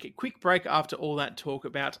to take a quick break after all that talk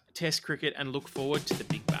about Test cricket and look forward to the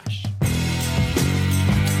Big Bash.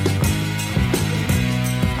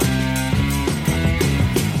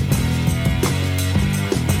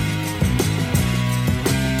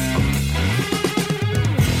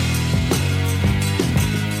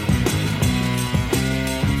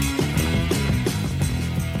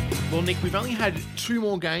 Well, Nick, we've only had 2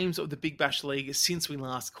 more games of the Big Bash League since we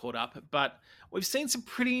last caught up, but we've seen some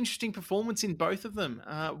pretty interesting performance in both of them.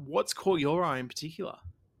 What's caught your eye in particular?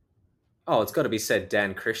 Oh, it's got to be said,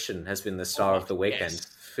 Dan Christian has been the star of the weekend, yes.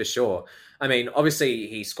 for sure. I mean, obviously,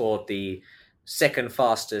 he scored the second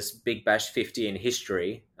fastest Big Bash 50 in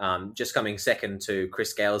history, just coming second to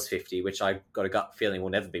Chris Gale's 50, which I got a gut feeling will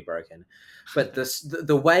never be broken. But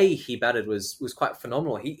the way he batted was quite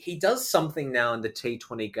phenomenal. He does something now in the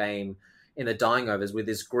T20 game in the dying overs with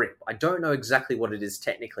his grip. I don't know exactly what it is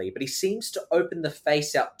technically, but he seems to open the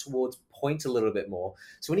face out towards point a little bit more.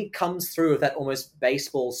 So when he comes through with that almost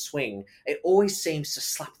baseball swing, it always seems to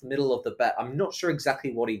slap the middle of the bat. I'm not sure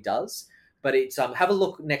exactly what he does, but it's have a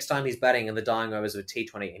look next time he's batting in the dying overs of a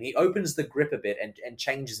T20, and he opens the grip a bit and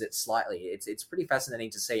changes it slightly. It's pretty fascinating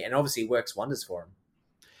to see, and obviously works wonders for him.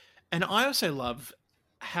 And I also love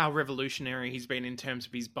how revolutionary he's been in terms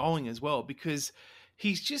of his bowling as well, because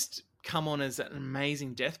he's just come on as an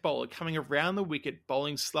amazing death bowler, coming around the wicket,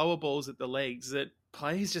 bowling slower balls at the legs that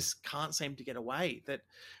players just can't seem to get away, that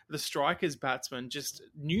the strikers batsman just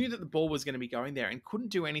knew that the ball was going to be going there and couldn't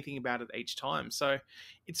do anything about it each time. So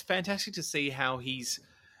it's fantastic to see how he's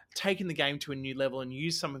taken the game to a new level and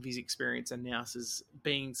used some of his experience and nous as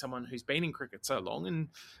being someone who's been in cricket so long and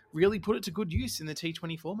really put it to good use in the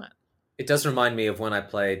T20 format. It does remind me of when I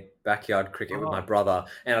played backyard cricket with my brother,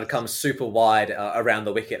 and I'd come super wide around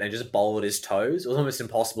the wicket and just bowl at his toes. It was almost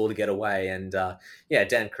impossible to get away. And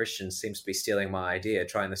Dan Christian seems to be stealing my idea,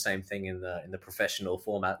 trying the same thing in the professional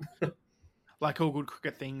format. Like all good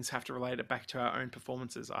cricket things, have to relate it back to our own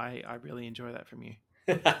performances. I really enjoy that from you.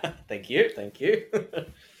 Thank you.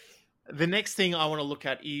 The next thing I want to look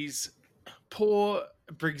at is poor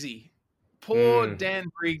Briggsy. Poor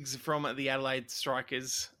Dan Briggs from the Adelaide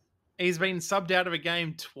Strikers. He's been subbed out of a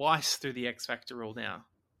game twice through the X Factor rule now.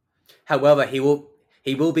 However, he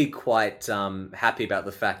will be quite happy about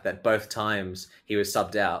the fact that both times he was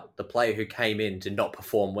subbed out, the player who came in did not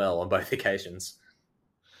perform well on both occasions.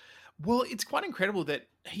 Well, it's quite incredible that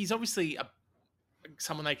he's obviously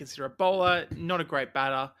someone they consider a bowler, not a great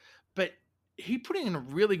batter, but he put in a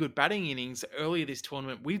really good batting innings earlier this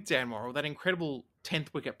tournament with Dan Worrell, that incredible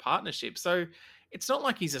 10th wicket partnership. So it's not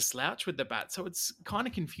like he's a slouch with the bat. So it's kind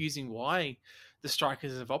of confusing why the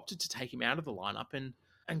Strikers have opted to take him out of the lineup. And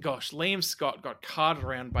gosh, Liam Scott got carted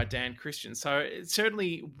around by Dan Christian. So it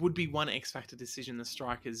certainly would be one X Factor decision the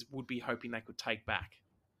Strikers would be hoping they could take back.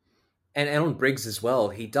 And on Briggs as well,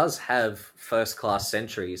 he does have first-class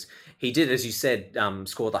centuries. He did, as you said,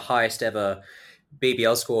 score the highest ever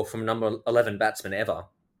BBL score from number 11 batsman ever.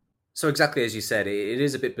 So exactly as you said, it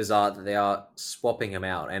is a bit bizarre that they are swapping him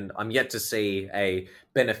out, and I'm yet to see a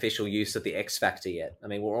beneficial use of the X Factor yet. I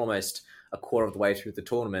mean, we're almost a quarter of the way through the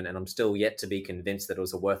tournament, and I'm still yet to be convinced that it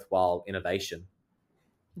was a worthwhile innovation.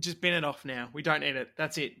 Just bin it off now. We don't need it.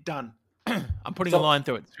 That's it. Done. I'm putting a line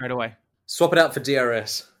through it straight away. Swap it out for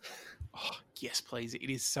DRS. Oh, yes, please. It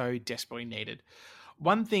is so desperately needed.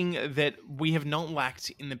 One thing that we have not lacked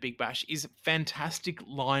in the Big Bash is fantastic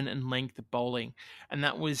line and length bowling, and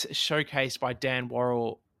that was showcased by Dan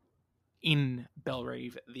Worrell in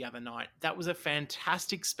Bellerive the other night. That was a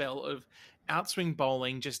fantastic spell of outswing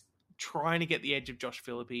bowling, just trying to get the edge of Josh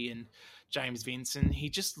Phillippe and James Vincent. He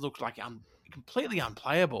just looked like completely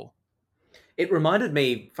unplayable. It reminded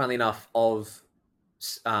me, funnily enough, of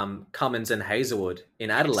Cummins and Hazelwood in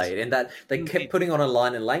Adelaide, and that they kept putting on a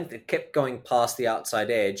line and length. It kept going past the outside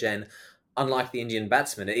edge, and unlike the Indian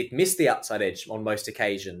batsman, it missed the outside edge on most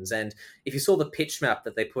occasions. And if you saw the pitch map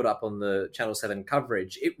that they put up on the Channel 7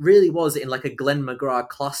 coverage, it really was in like a Glenn McGrath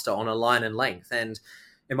cluster on a line and length. And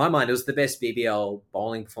in my mind, it was the best BBL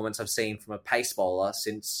bowling performance I've seen from a pace bowler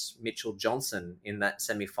since Mitchell Johnson in that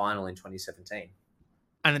semi-final in 2017.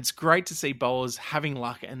 And it's great to see bowlers having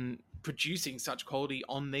luck and producing such quality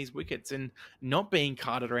on these wickets and not being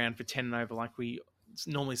carted around for 10 and over like we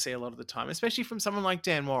normally see a lot of the time, especially from someone like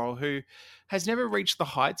Dan Worrell, who has never reached the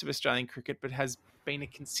heights of Australian cricket but has been a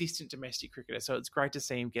consistent domestic cricketer. So it's great to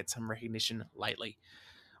see him get some recognition lately.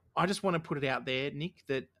 I just want to put it out there, Nick,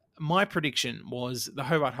 that my prediction was the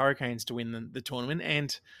Hobart Hurricanes to win the tournament,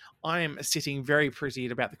 and I am sitting very pretty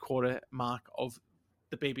at about the quarter mark of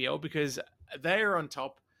the BBL because they are on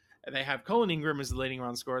top. They have Colin Ingram as the leading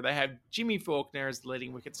run scorer. They have Jimmy Faulkner as the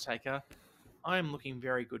leading wickets taker. I am looking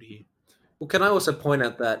very good here. Well, can I also point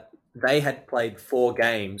out that they had played 4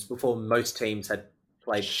 games before most teams had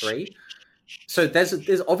played 3? So there's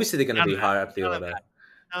obviously they're going to be higher up the order.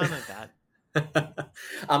 None of that.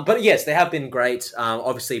 But yes, they have been great.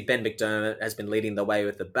 Obviously, Ben McDermott has been leading the way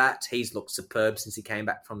with the bat. He's looked superb since he came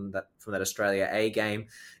back from that Australia A game.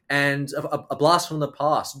 And a blast from the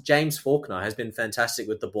past. James Faulkner has been fantastic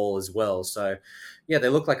with the ball as well. So, yeah, they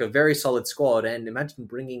look like a very solid squad. And imagine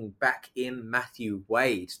bringing back in Matthew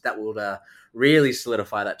Wade. That would really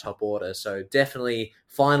solidify that top order. So definitely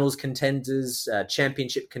finals contenders,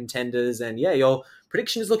 championship contenders. And yeah, your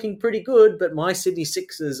prediction is looking pretty good, but my Sydney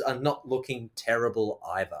Sixers are not looking terrible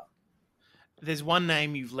either. There's one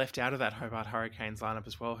name you've left out of that Hobart Hurricanes lineup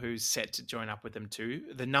as well, who's set to join up with them too.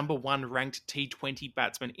 The number 1 ranked T20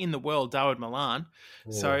 batsman in the world, Dawood Malan.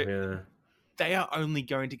 They are only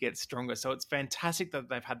going to get stronger. So it's fantastic that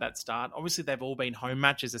they've had that start. Obviously, they've all been home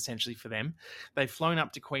matches essentially for them. They've flown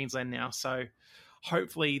up to Queensland now. So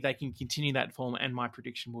hopefully they can continue that form, and my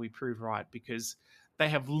prediction will be proved right, because they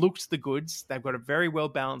have looked the goods. They've got a very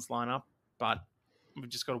well-balanced lineup, but we've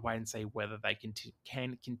just got to wait and see whether they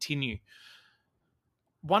can continue.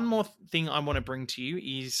 One more thing I want to bring to you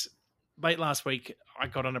is late last week, I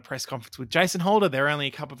got on a press conference with Jason Holder. There are only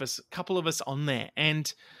a couple of us on there.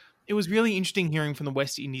 And it was really interesting hearing from the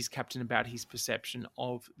West Indies captain about his perception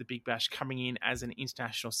of the Big Bash coming in as an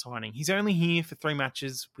international signing. He's only here for 3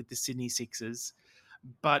 matches with the Sydney Sixers,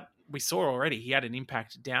 but we saw already he had an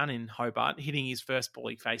impact down in Hobart, hitting his first ball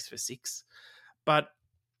he faced for 6. But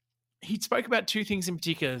he spoke about 2 things in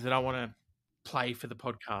particular that I want to play for the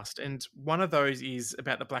podcast. And one of those is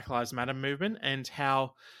about the Black Lives Matter movement and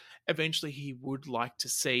how eventually he would like to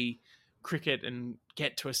see cricket and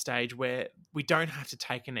get to a stage where we don't have to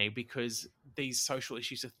take a knee, because these social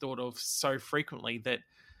issues are thought of so frequently that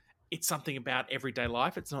it's something about everyday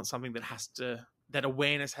life. It's not something that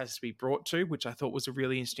awareness has to be brought to, which I thought was a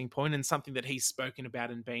really interesting point, and something that he's spoken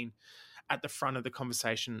about and been at the front of the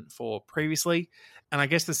conversation for previously. And I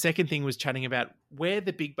guess the second thing was chatting about where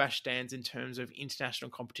the Big Bash stands in terms of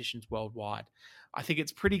international competitions worldwide. I think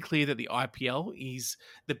it's pretty clear that the IPL is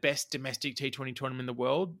the best domestic T20 tournament in the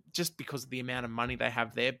world, just because of the amount of money they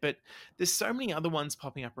have there. But there's so many other ones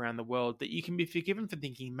popping up around the world that you can be forgiven for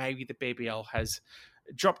thinking maybe the BBL has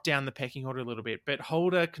dropped down the pecking order a little bit. But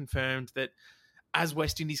Holder confirmed that as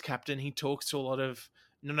West Indies captain, he talks to a lot of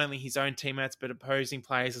not only his own teammates, but opposing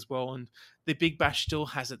players as well. And the Big Bash still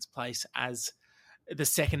has its place as the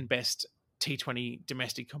second best T20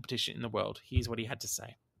 domestic competition in the world. Here's what he had to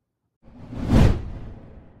say.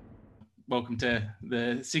 Welcome to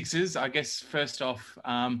the Sixers. I guess first off,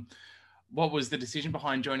 what was the decision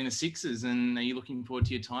behind joining the Sixers, and are you looking forward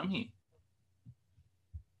to your time here?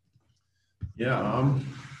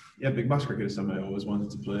 Yeah, Big Bash cricket is something I always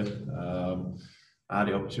wanted to play. I had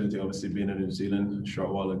the opportunity, obviously, being in New Zealand a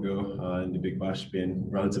short while ago, and the Big Bash being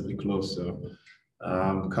relatively close. So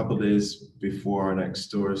a couple of days before our next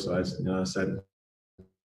tour, so I said,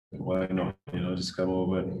 why not? Just come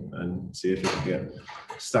over and see if you can get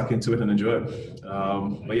stuck into it and enjoy it.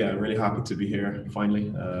 But yeah, really happy to be here finally.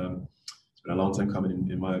 It's been a long time coming,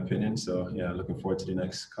 in my opinion. So yeah, looking forward to the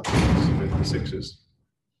next couple of months with the Sixers.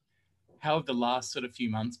 How have the last sort of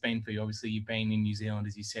few months been for you? Obviously, you've been in New Zealand,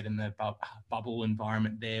 as you said, in the bubble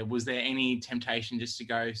environment there. Was there any temptation just to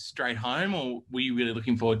go straight home, or were you really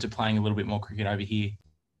looking forward to playing a little bit more cricket over here?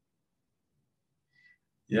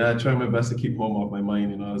 Yeah, I try my best to keep home off my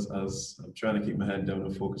mind, as I'm trying to keep my head down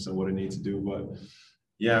and focus on what I need to do. But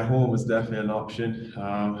yeah, home is definitely an option.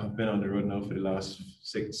 I've been on the road now for the last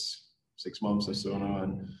six months or so now,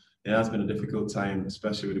 and yeah, it's been a difficult time,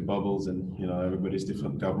 especially with the bubbles and everybody's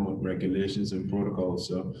different government regulations and protocols.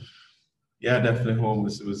 So yeah, definitely home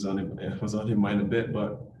was on in mind a bit,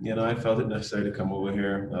 but I felt it necessary to come over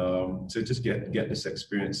here to just get this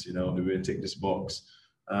experience, to really tick this box.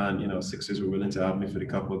 And Sixers were willing to have me for the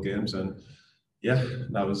couple of games, and yeah,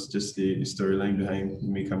 that was just the storyline behind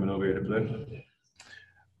me coming over here to play.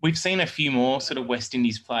 We've seen a few more sort of West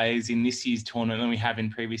Indies players in this year's tournament than we have in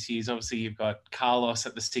previous years. Obviously, you've got Carlos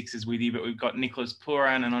at the Sixers with you, but we've got Nicholas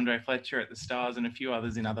Pooran and Andre Fletcher at the Stars and a few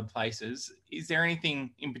others in other places. Is there anything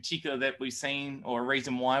in particular that we've seen, or a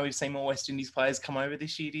reason why we've seen more West Indies players come over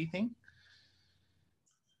this year, do you think?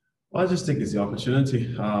 Well, I just think it's the opportunity.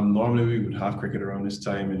 Normally, we would have cricket around this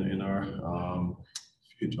time in our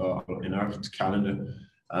calendar.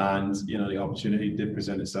 And the opportunity did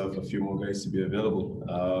present itself for a few more guys to be available.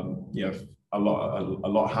 A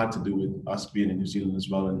lot had to do with us being in New Zealand as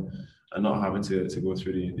well, and not having to go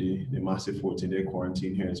through the massive 14-day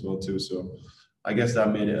quarantine here as well too. So I guess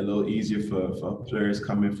that made it a little easier for players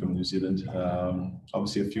coming from New Zealand.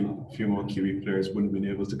 Obviously, a few more Kiwi players wouldn't have been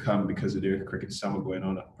able to come because of their cricket summer going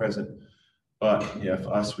on at present. But yeah,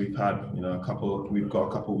 for us, we've got a couple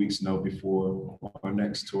of weeks now before our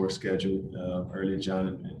next tour scheduled, early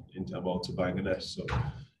Jan about to Bangladesh. So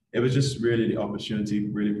it was just really the opportunity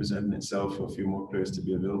really presenting itself for a few more players to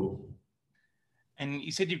be available. And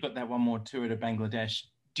you said you've got that one more tour to Bangladesh.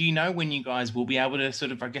 Do you know when you guys will be able to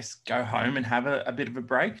sort of, I guess, go home and have a bit of a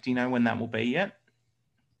break? Do you know when that will be yet?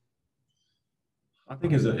 I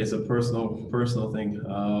think it's a personal thing.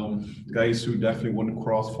 Guys who definitely wouldn't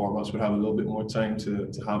cross formats would have a little bit more time to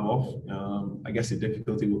have off. I guess the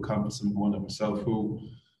difficulty will come for someone like myself who,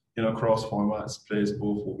 cross formats, plays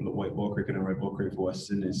both white ball cricket and red ball cricket for West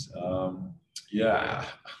Indies. Yeah,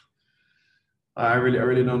 I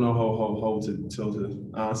really don't know how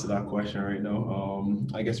to answer that question right now.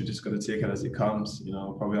 I guess we just got to take it as it comes.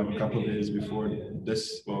 Probably have a couple of days before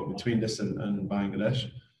this, well, between this and Bangladesh,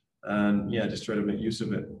 and yeah, just try to make use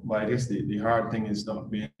of it. But I guess the hard thing is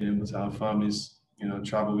not being able to have families,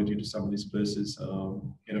 travel with you to some of these places.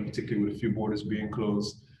 Particularly with a few borders being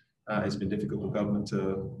closed, it's been difficult for government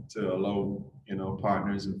to allow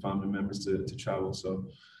partners and family members to travel. So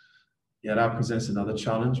yeah, that presents another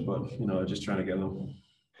challenge, but just trying to get along.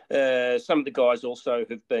 Some of the guys also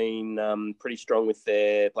have been pretty strong with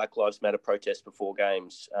their Black Lives Matter protests before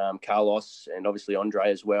games. Carlos and obviously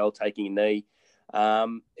Andre as well, taking a knee.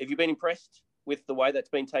 Have you been impressed with the way that's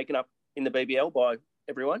been taken up in the BBL by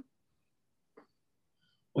everyone?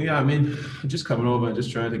 Well, yeah, I mean, just coming over and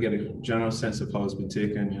just trying to get a general sense of how it's been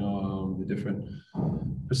taken, the different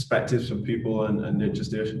perspectives from people and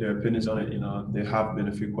their opinions on it. There have been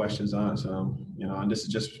a few questions on it, and this is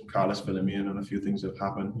just Carlos filling me in on a few things that have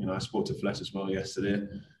happened. I spoke to Fletch as well yesterday,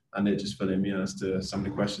 and they're just filling me in as to some of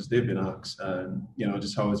the questions they've been asked, and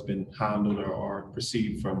just how it's been handled or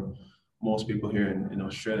perceived from most people here in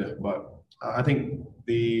Australia. But I think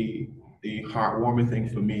the heartwarming thing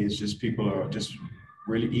for me is just people are just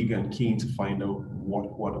really eager and keen to find out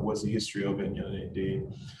what was the history of it,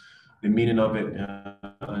 the meaning of it,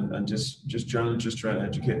 and just journalists just trying to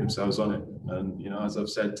educate themselves on it. And as I've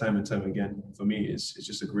said time and time again, for me, it's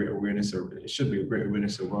just a great awareness, or it should be a great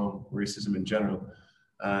awareness around racism in general,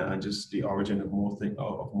 and just the origin of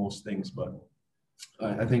most things. But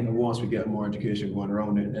I think once we get more education going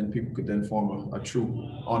around it, then people could then form a true,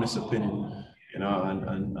 honest opinion,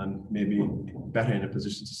 and maybe better in a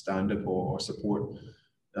position to stand up or support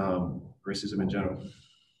racism in general.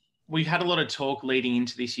 We've had a lot of talk leading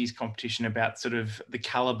into this year's competition about sort of the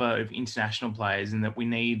caliber of international players, and that we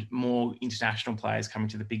need more international players coming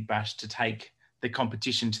to the Big Bash to take the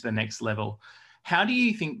competition to the next level. How do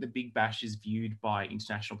you think the Big Bash is viewed by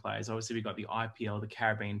international players? Obviously, we've got the IPL, the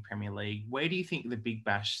Caribbean Premier League. Where do you think the Big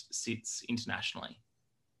Bash sits internationally?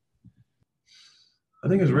 I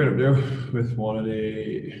think it's right up there with one of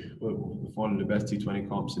the best T20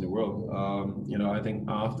 comps in the world. I think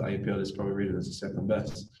after IPL, it's probably rated as the second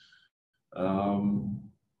best.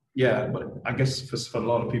 Yeah, but I guess for a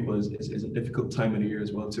lot of people, it's a difficult time of the year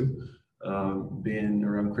as well too. Being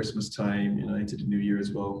around Christmas time, into the New Year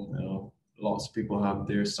as well. Lots of people have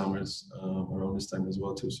their summers around this time as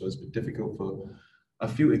well too. So it's been difficult for a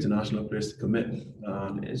few international players to commit.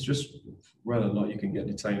 It's just whether or not you can get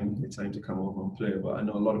the time to come over and play. But I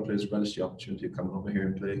know a lot of players relish the opportunity of coming over here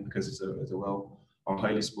and play because it's a well or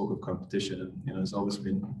highly spoken competition, and it's always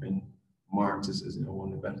been marked as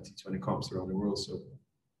one of the better T20 comps around the world. So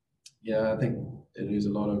yeah, I think it is a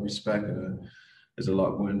lot of respect, and there's a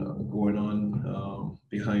lot going on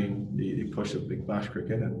behind the push of Big Bash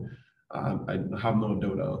cricket, and I have no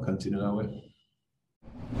doubt that it'll continue that way.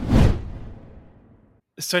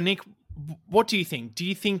 So, Nick, what do you think? Do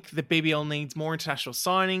you think the BBL needs more international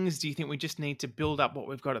signings? Do you think we just need to build up what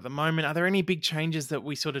we've got at the moment? Are there any big changes that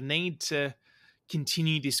we sort of need to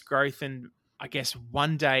continue this growth and, I guess,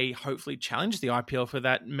 one day hopefully challenge the IPL for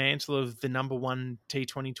that mantle of the number one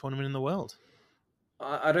T20 tournament in the world?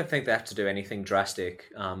 I don't think they have to do anything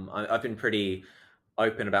drastic. I've been pretty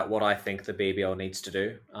open about what I think the BBL needs to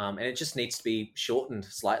do, and it just needs to be shortened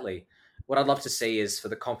slightly. What I'd love to see is for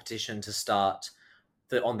the competition to start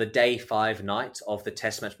on the day 5 night of the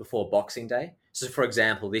test match before Boxing Day. So, for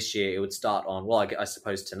example, this year it would start on, I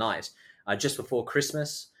suppose tonight, just before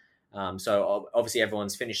Christmas. So obviously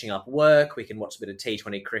everyone's finishing up work. We can watch a bit of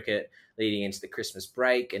T20 cricket leading into the Christmas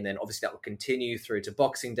break. And then obviously that will continue through to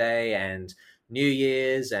Boxing Day and New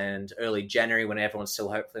Year's and early January when everyone's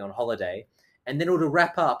still hopefully on holiday. And then it'll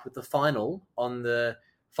wrap up with the final on the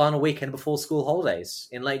final weekend before school holidays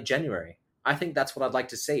in late January. I think that's what I'd like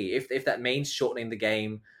to see. If that means shortening the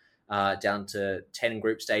game down to 10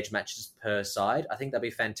 group stage matches per side, I think that'd be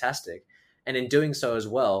fantastic. And in doing so as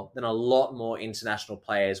well, then a lot more international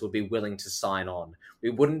players would be willing to sign on. We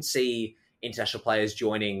wouldn't see international players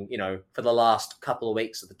joining, for the last couple of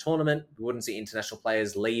weeks of the tournament. We wouldn't see international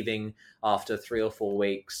players leaving after 3 or 4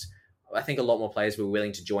 weeks. I think a lot more players were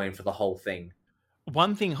willing to join for the whole thing.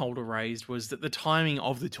 One thing Holder raised was that the timing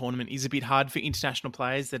of the tournament is a bit hard for international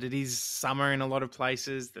players, that it is summer in a lot of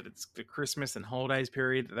places, that it's the Christmas and holidays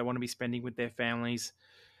period that they want to be spending with their families.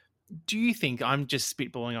 Do you think, I'm just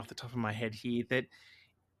spitballing off the top of my head here, that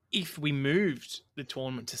if we moved the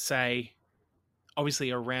tournament to, say,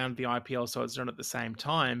 obviously around the IPL, so it's not at the same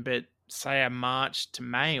time, but say a March to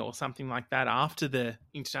May or something like that, after the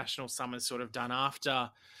international summer's sort of done, after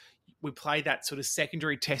we play that sort of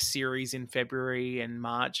secondary test series in February and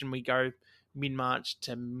March, and we go mid-March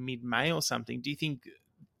to mid-May or something, do you think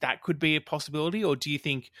that could be a possibility? Or do you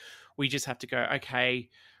think we just have to go, okay,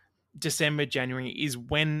 December, January is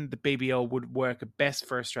when the BBL would work best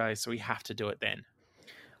for Australia, so we have to do it then?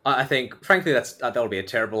 I think, frankly, that'll be a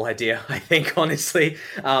terrible idea. I think, honestly,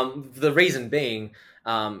 the reason being,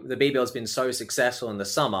 the BBL has been so successful in the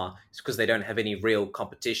summer is because they don't have any real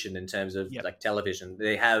competition in terms of like television.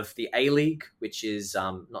 They have the A-League, which is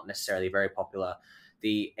not necessarily very popular.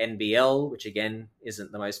 The NBL, which again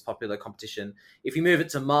isn't the most popular competition. If you move it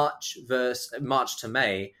to March to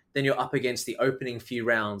May, then you're up against the opening few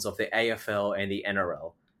rounds of the AFL and the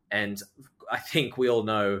NRL, and I think we all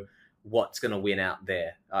know what's going to win out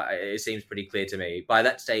there. It seems pretty clear to me. By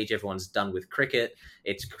that stage, everyone's done with cricket.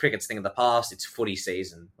 It's cricket's thing of the past. It's footy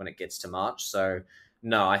season when it gets to March. So,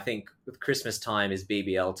 no, I think with Christmas time is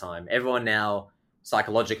BBL time. Everyone now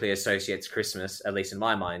psychologically associates Christmas, at least in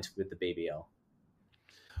my mind, with the BBL.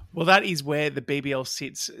 Well, that is where the BBL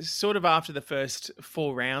sits, sort of after the first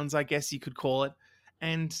 4 rounds, I guess you could call it.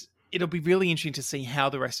 And it'll be really interesting to see how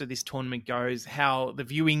the rest of this tournament goes, how the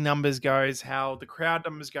viewing numbers goes, how the crowd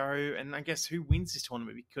numbers go, and I guess who wins this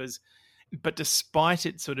tournament. But despite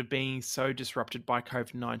it sort of being so disrupted by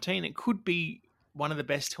COVID-19, it could be one of the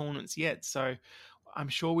best tournaments yet. So I'm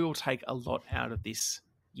sure we will take a lot out of this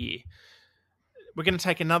year. We're going to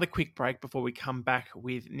take another quick break before we come back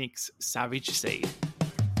with Nic's Savage Seed.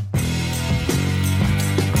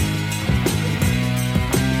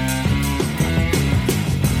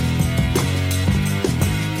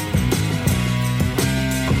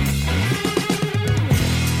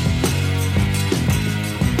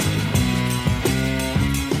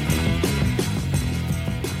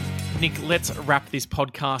 Nic, let's wrap this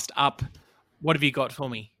podcast up. What have you got for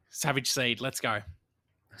me? Savage Seed, let's go. I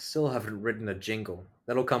still haven't written a jingle.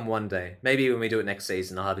 That'll come one day. Maybe when we do it next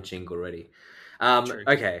season, I'll have a jingle ready.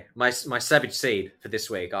 Okay, my Savage Seed for this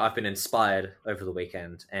week. I've been inspired over the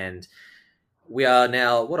weekend, and we are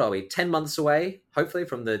now, 10 months away, hopefully,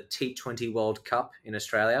 from the T20 World Cup in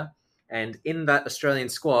Australia. And in that Australian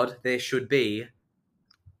squad, there should be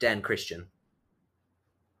Dan Christian.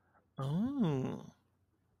 Oh.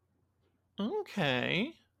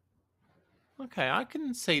 Okay, I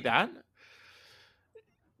can see that.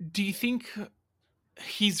 Do you think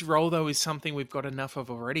his role, though, is something we've got enough of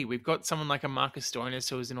already? We've got someone like a Marcus Stoinis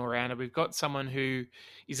who is an all-rounder. We've got someone who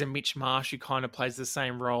is a Mitch Marsh who kind of plays the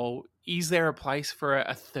same role. Is there a place for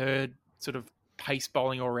a third sort of pace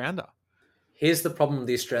bowling all-rounder? Here's the problem with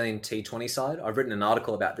the Australian T20 side. I've written an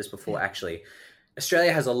article about this before, actually.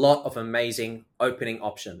 Australia has a lot of amazing opening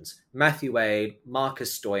options. Matthew Wade,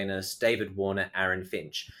 Marcus Stoinis, David Warner, Aaron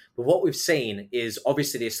Finch. But what we've seen is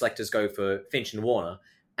obviously the selectors go for Finch and Warner,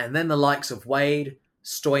 and then the likes of Wade,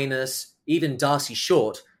 Stoinis, even Darcy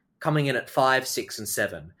Short coming in at 5, 6, and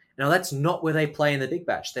 7. Now, that's not where they play in the Big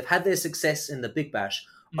Bash. They've had their success in the Big Bash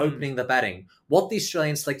opening the batting. What the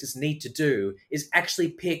Australian selectors need to do is actually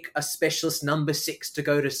pick a specialist number 6 to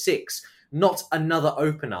go to 6, not another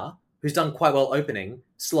opener who's done quite well opening,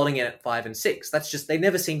 slotting in at 5 and 6. That's just, they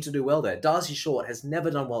never seem to do well there. Darcy Short has never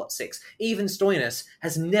done well at 6. Even Stoinis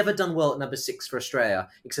has never done well at number 6 for Australia,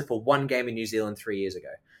 except for one game in New Zealand 3 years ago.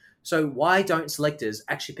 So why don't selectors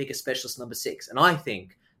actually pick a specialist number 6? And I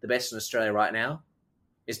think the best in Australia right now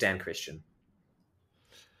is Dan Christian.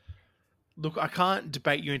 Look, I can't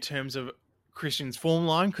debate you in terms of Christian's form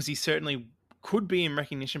line, because he certainly could be in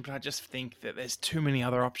recognition, but I just think that there's too many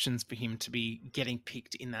other options for him to be getting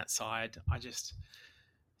picked in that side.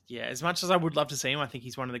 As much as I would love to see him, I think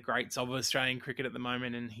he's one of the greats of Australian cricket at the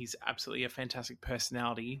moment, and he's absolutely a fantastic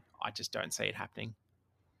personality. I just don't see it happening.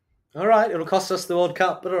 All right, it'll cost us the World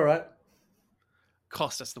Cup, but all right.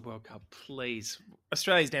 Cost us the World Cup, please.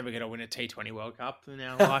 Australia's never going to win a T20 World Cup in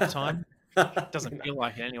our lifetime. Doesn't feel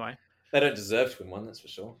like it anyway. They don't deserve to win one, that's for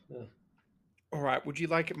sure. Yeah. All right, would you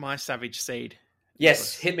like my Savage Seed?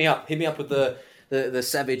 Yes, hit me up. Hit me up with the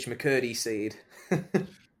Savage McCurdy seed.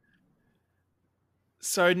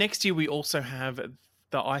 So next year we also have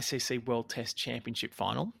the ICC World Test Championship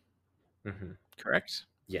final. Mm-hmm. Correct?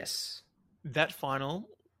 Yes. That final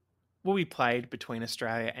will be played between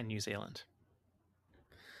Australia and New Zealand.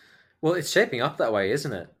 Well, it's shaping up that way,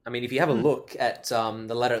 isn't it? I mean, if you have a look at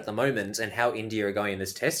the ladder at the moment and how India are going in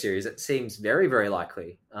this Test series, it seems very, very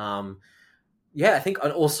likely. Yeah, I think,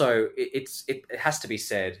 and also it has to be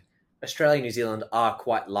said, Australia and New Zealand are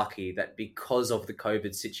quite lucky that because of the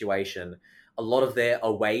COVID situation, a lot of their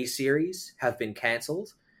away series have been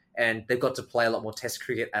cancelled, and they've got to play a lot more Test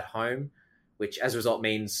cricket at home, which as a result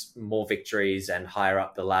means more victories and higher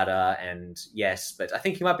up the ladder. And yes, but I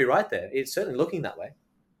think you might be right there. It's certainly looking that way.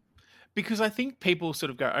 Because I think people sort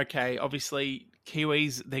of go, okay, obviously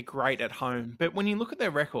Kiwis, they're great at home. But when you look at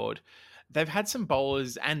their record, they've had some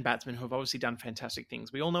bowlers and batsmen who have obviously done fantastic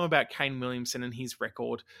things. We all know about Kane Williamson and his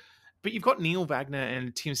record. But you've got Neil Wagner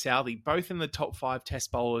and Tim Southey, both in the top 5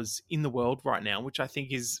 Test bowlers in the world right now, which I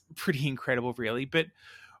think is pretty incredible, really. But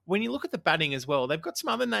when you look at the batting as well, they've got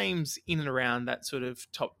some other names in and around that sort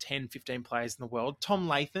of top 10, 15 players in the world. Tom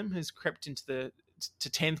Latham has crept into to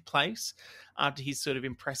 10th place after his sort of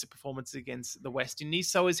impressive performance against the West Indies.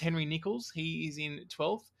 So is Henry Nicholls. He is in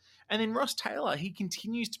 12th. And then Ross Taylor, he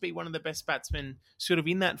continues to be one of the best batsmen sort of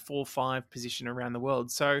in that 4-5 position around the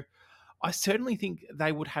world. So I certainly think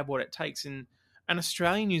they would have what it takes. And an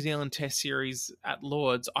Australian-New Zealand Test series at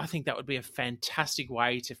Lords, I think that would be a fantastic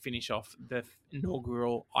way to finish off the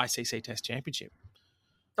inaugural ICC Test Championship.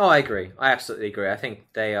 Oh, I agree. I absolutely agree. I think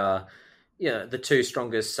they are, the two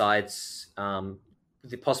strongest sides, with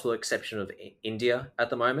the possible exception of India at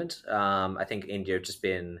the moment. I think India have just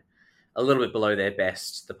been a little bit below their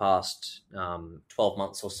best the past 12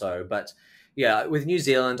 months or so. But yeah, with New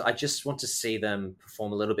Zealand, I just want to see them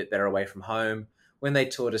perform a little bit better away from home. When they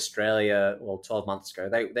toured Australia, 12 months ago,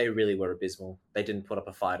 they really were abysmal. They didn't put up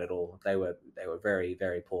a fight at all. They were very,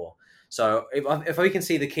 very poor. So if we can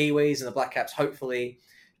see the Kiwis and the Black Caps hopefully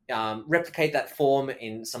replicate that form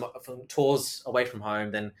in some tours away from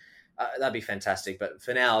home, then that'd be fantastic. But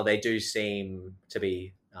for now, they do seem to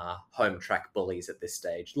be home track bullies at this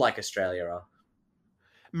stage, like Australia are.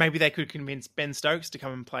 Maybe they could convince Ben Stokes to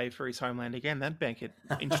come and play for his homeland again. That'd make it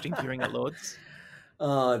interesting viewing at Lords.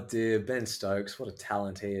 Oh dear, Ben Stokes, what a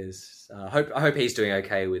talent he is. I hope he's doing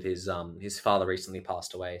okay with his father recently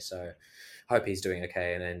passed away, so hope he's doing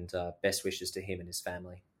okay, and best wishes to him and his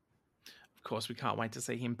family. Of course, we can't wait to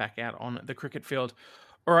see him back out on the cricket field.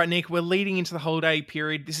 All right, Nick, we're leading into the holiday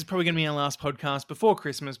period. This is probably going to be our last podcast before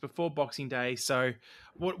Christmas, before Boxing Day. So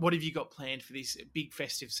what have you got planned for this big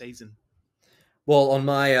festive season? Well, on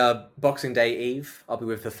my Boxing Day Eve, I'll be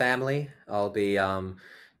with the family. I'll be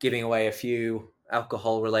giving away a few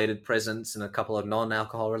alcohol-related presents and a couple of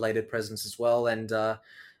non-alcohol-related presents as well. And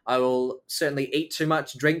I will certainly eat too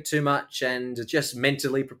much, drink too much, and just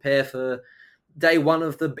mentally prepare for day one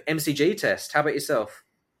of the MCG test. How about yourself?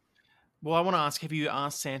 Well, I want to ask, have you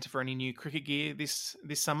asked Santa for any new cricket gear this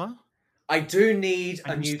summer? I do need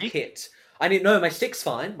a new kit. My stick's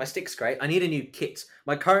fine. My stick's great. I need a new kit.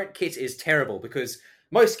 My current kit is terrible because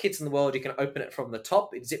most kits in the world, you can open it from the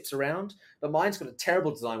top, it zips around, but mine's got a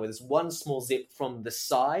terrible design where there's one small zip from the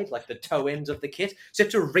side, like the toe end of the kit. So you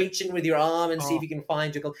have to reach in with your arm and see if you can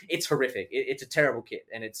find your goal. It's horrific. It's a terrible kit,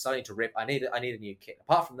 and it's starting to rip. I need a new kit.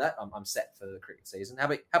 Apart from that, I'm set for the cricket season. How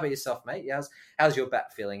about yourself, mate? How's your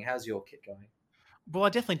bat feeling? How's your kit going? Well, I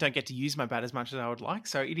definitely don't get to use my bat as much as I would like,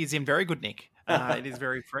 so it is in very good nick. It is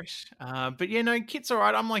very fresh. But yeah, no, kit's all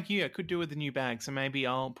right. I'm like you. I could do with the new bag, so maybe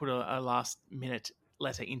I'll put a last-minute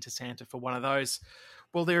letter into Santa for one of those.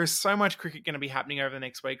 Well, there is so much cricket going to be happening over the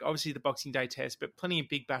next week. Obviously, the Boxing Day test, but plenty of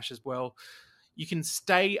Big Bash as well. You can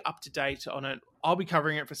stay up to date on it. I'll be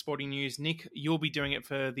covering it for Sporting News. Nick, you'll be doing it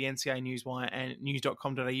for the NCA Newswire and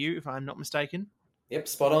news.com.au, if I'm not mistaken. Yep,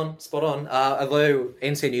 spot on. Although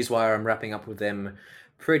NCA Newswire, I'm wrapping up with them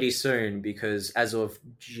pretty soon because as of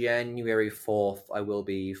January 4th, I will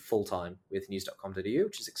be full-time with news.com.au,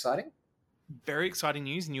 which is exciting. Very exciting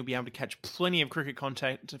news, and you'll be able to catch plenty of cricket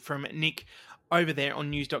content from Nick over there on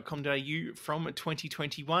news.com.au from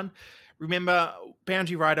 2021. Remember,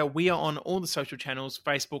 Boundary Rider, we are on all the social channels,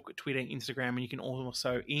 Facebook, Twitter, Instagram, and you can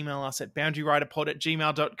also email us at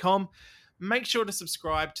boundaryriderpod@gmail.com. Make sure to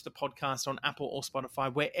subscribe to the podcast on Apple or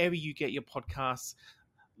Spotify, wherever you get your podcasts.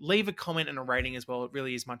 Leave a comment and a rating as well. It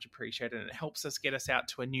really is much appreciated, and it helps us get us out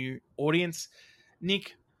to a new audience.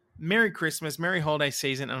 Nick, Merry Christmas, Merry holiday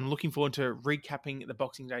season, and I'm looking forward to recapping the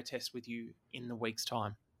Boxing Day test with you in the week's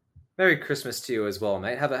time. Merry Christmas to you as well,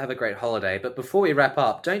 mate. Have a great holiday. But before we wrap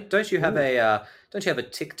up, don't you have a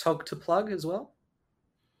TikTok to plug as well?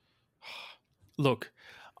 Look,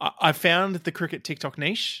 I found the cricket TikTok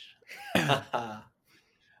niche. The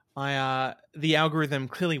algorithm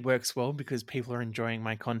clearly works well because people are enjoying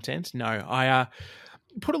my content. No, I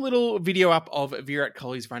put a little video up of Virat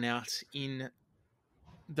Kohli's run out in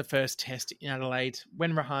the first test in Adelaide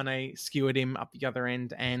when Rahane skewered him up the other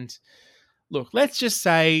end. And look, let's just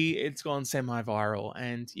say it's gone semi-viral.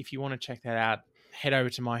 And if you want to check that out, head over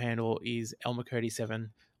to my handle is elmcurdy7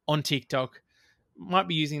 on TikTok. Might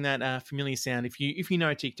be using that familiar sound if you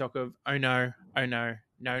know TikTok of oh no, no.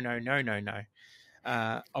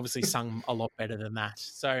 Obviously sung a lot better than that.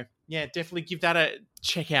 So yeah, definitely give that a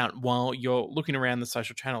check out while you're looking around the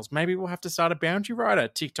social channels. Maybe we'll have to start a Boundary Rider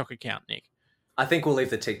TikTok account, Nick. I think we'll leave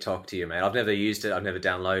the TikTok to you, mate. I've never used it. I've never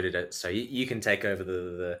downloaded it. So you can take over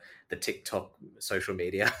the TikTok social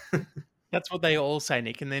media. That's what they all say,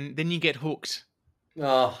 Nick. And then you get hooked.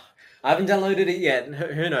 Oh, I haven't downloaded it yet.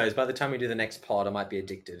 Who knows? By the time we do the next pod, I might be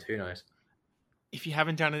addicted. Who knows? If you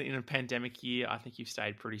haven't done it in a pandemic year, I think you've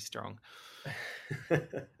stayed pretty strong.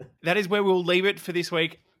 That is where we'll leave it for this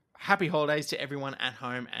week. Happy holidays to everyone at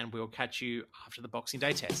home, and we'll catch you after the Boxing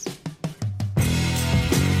Day test.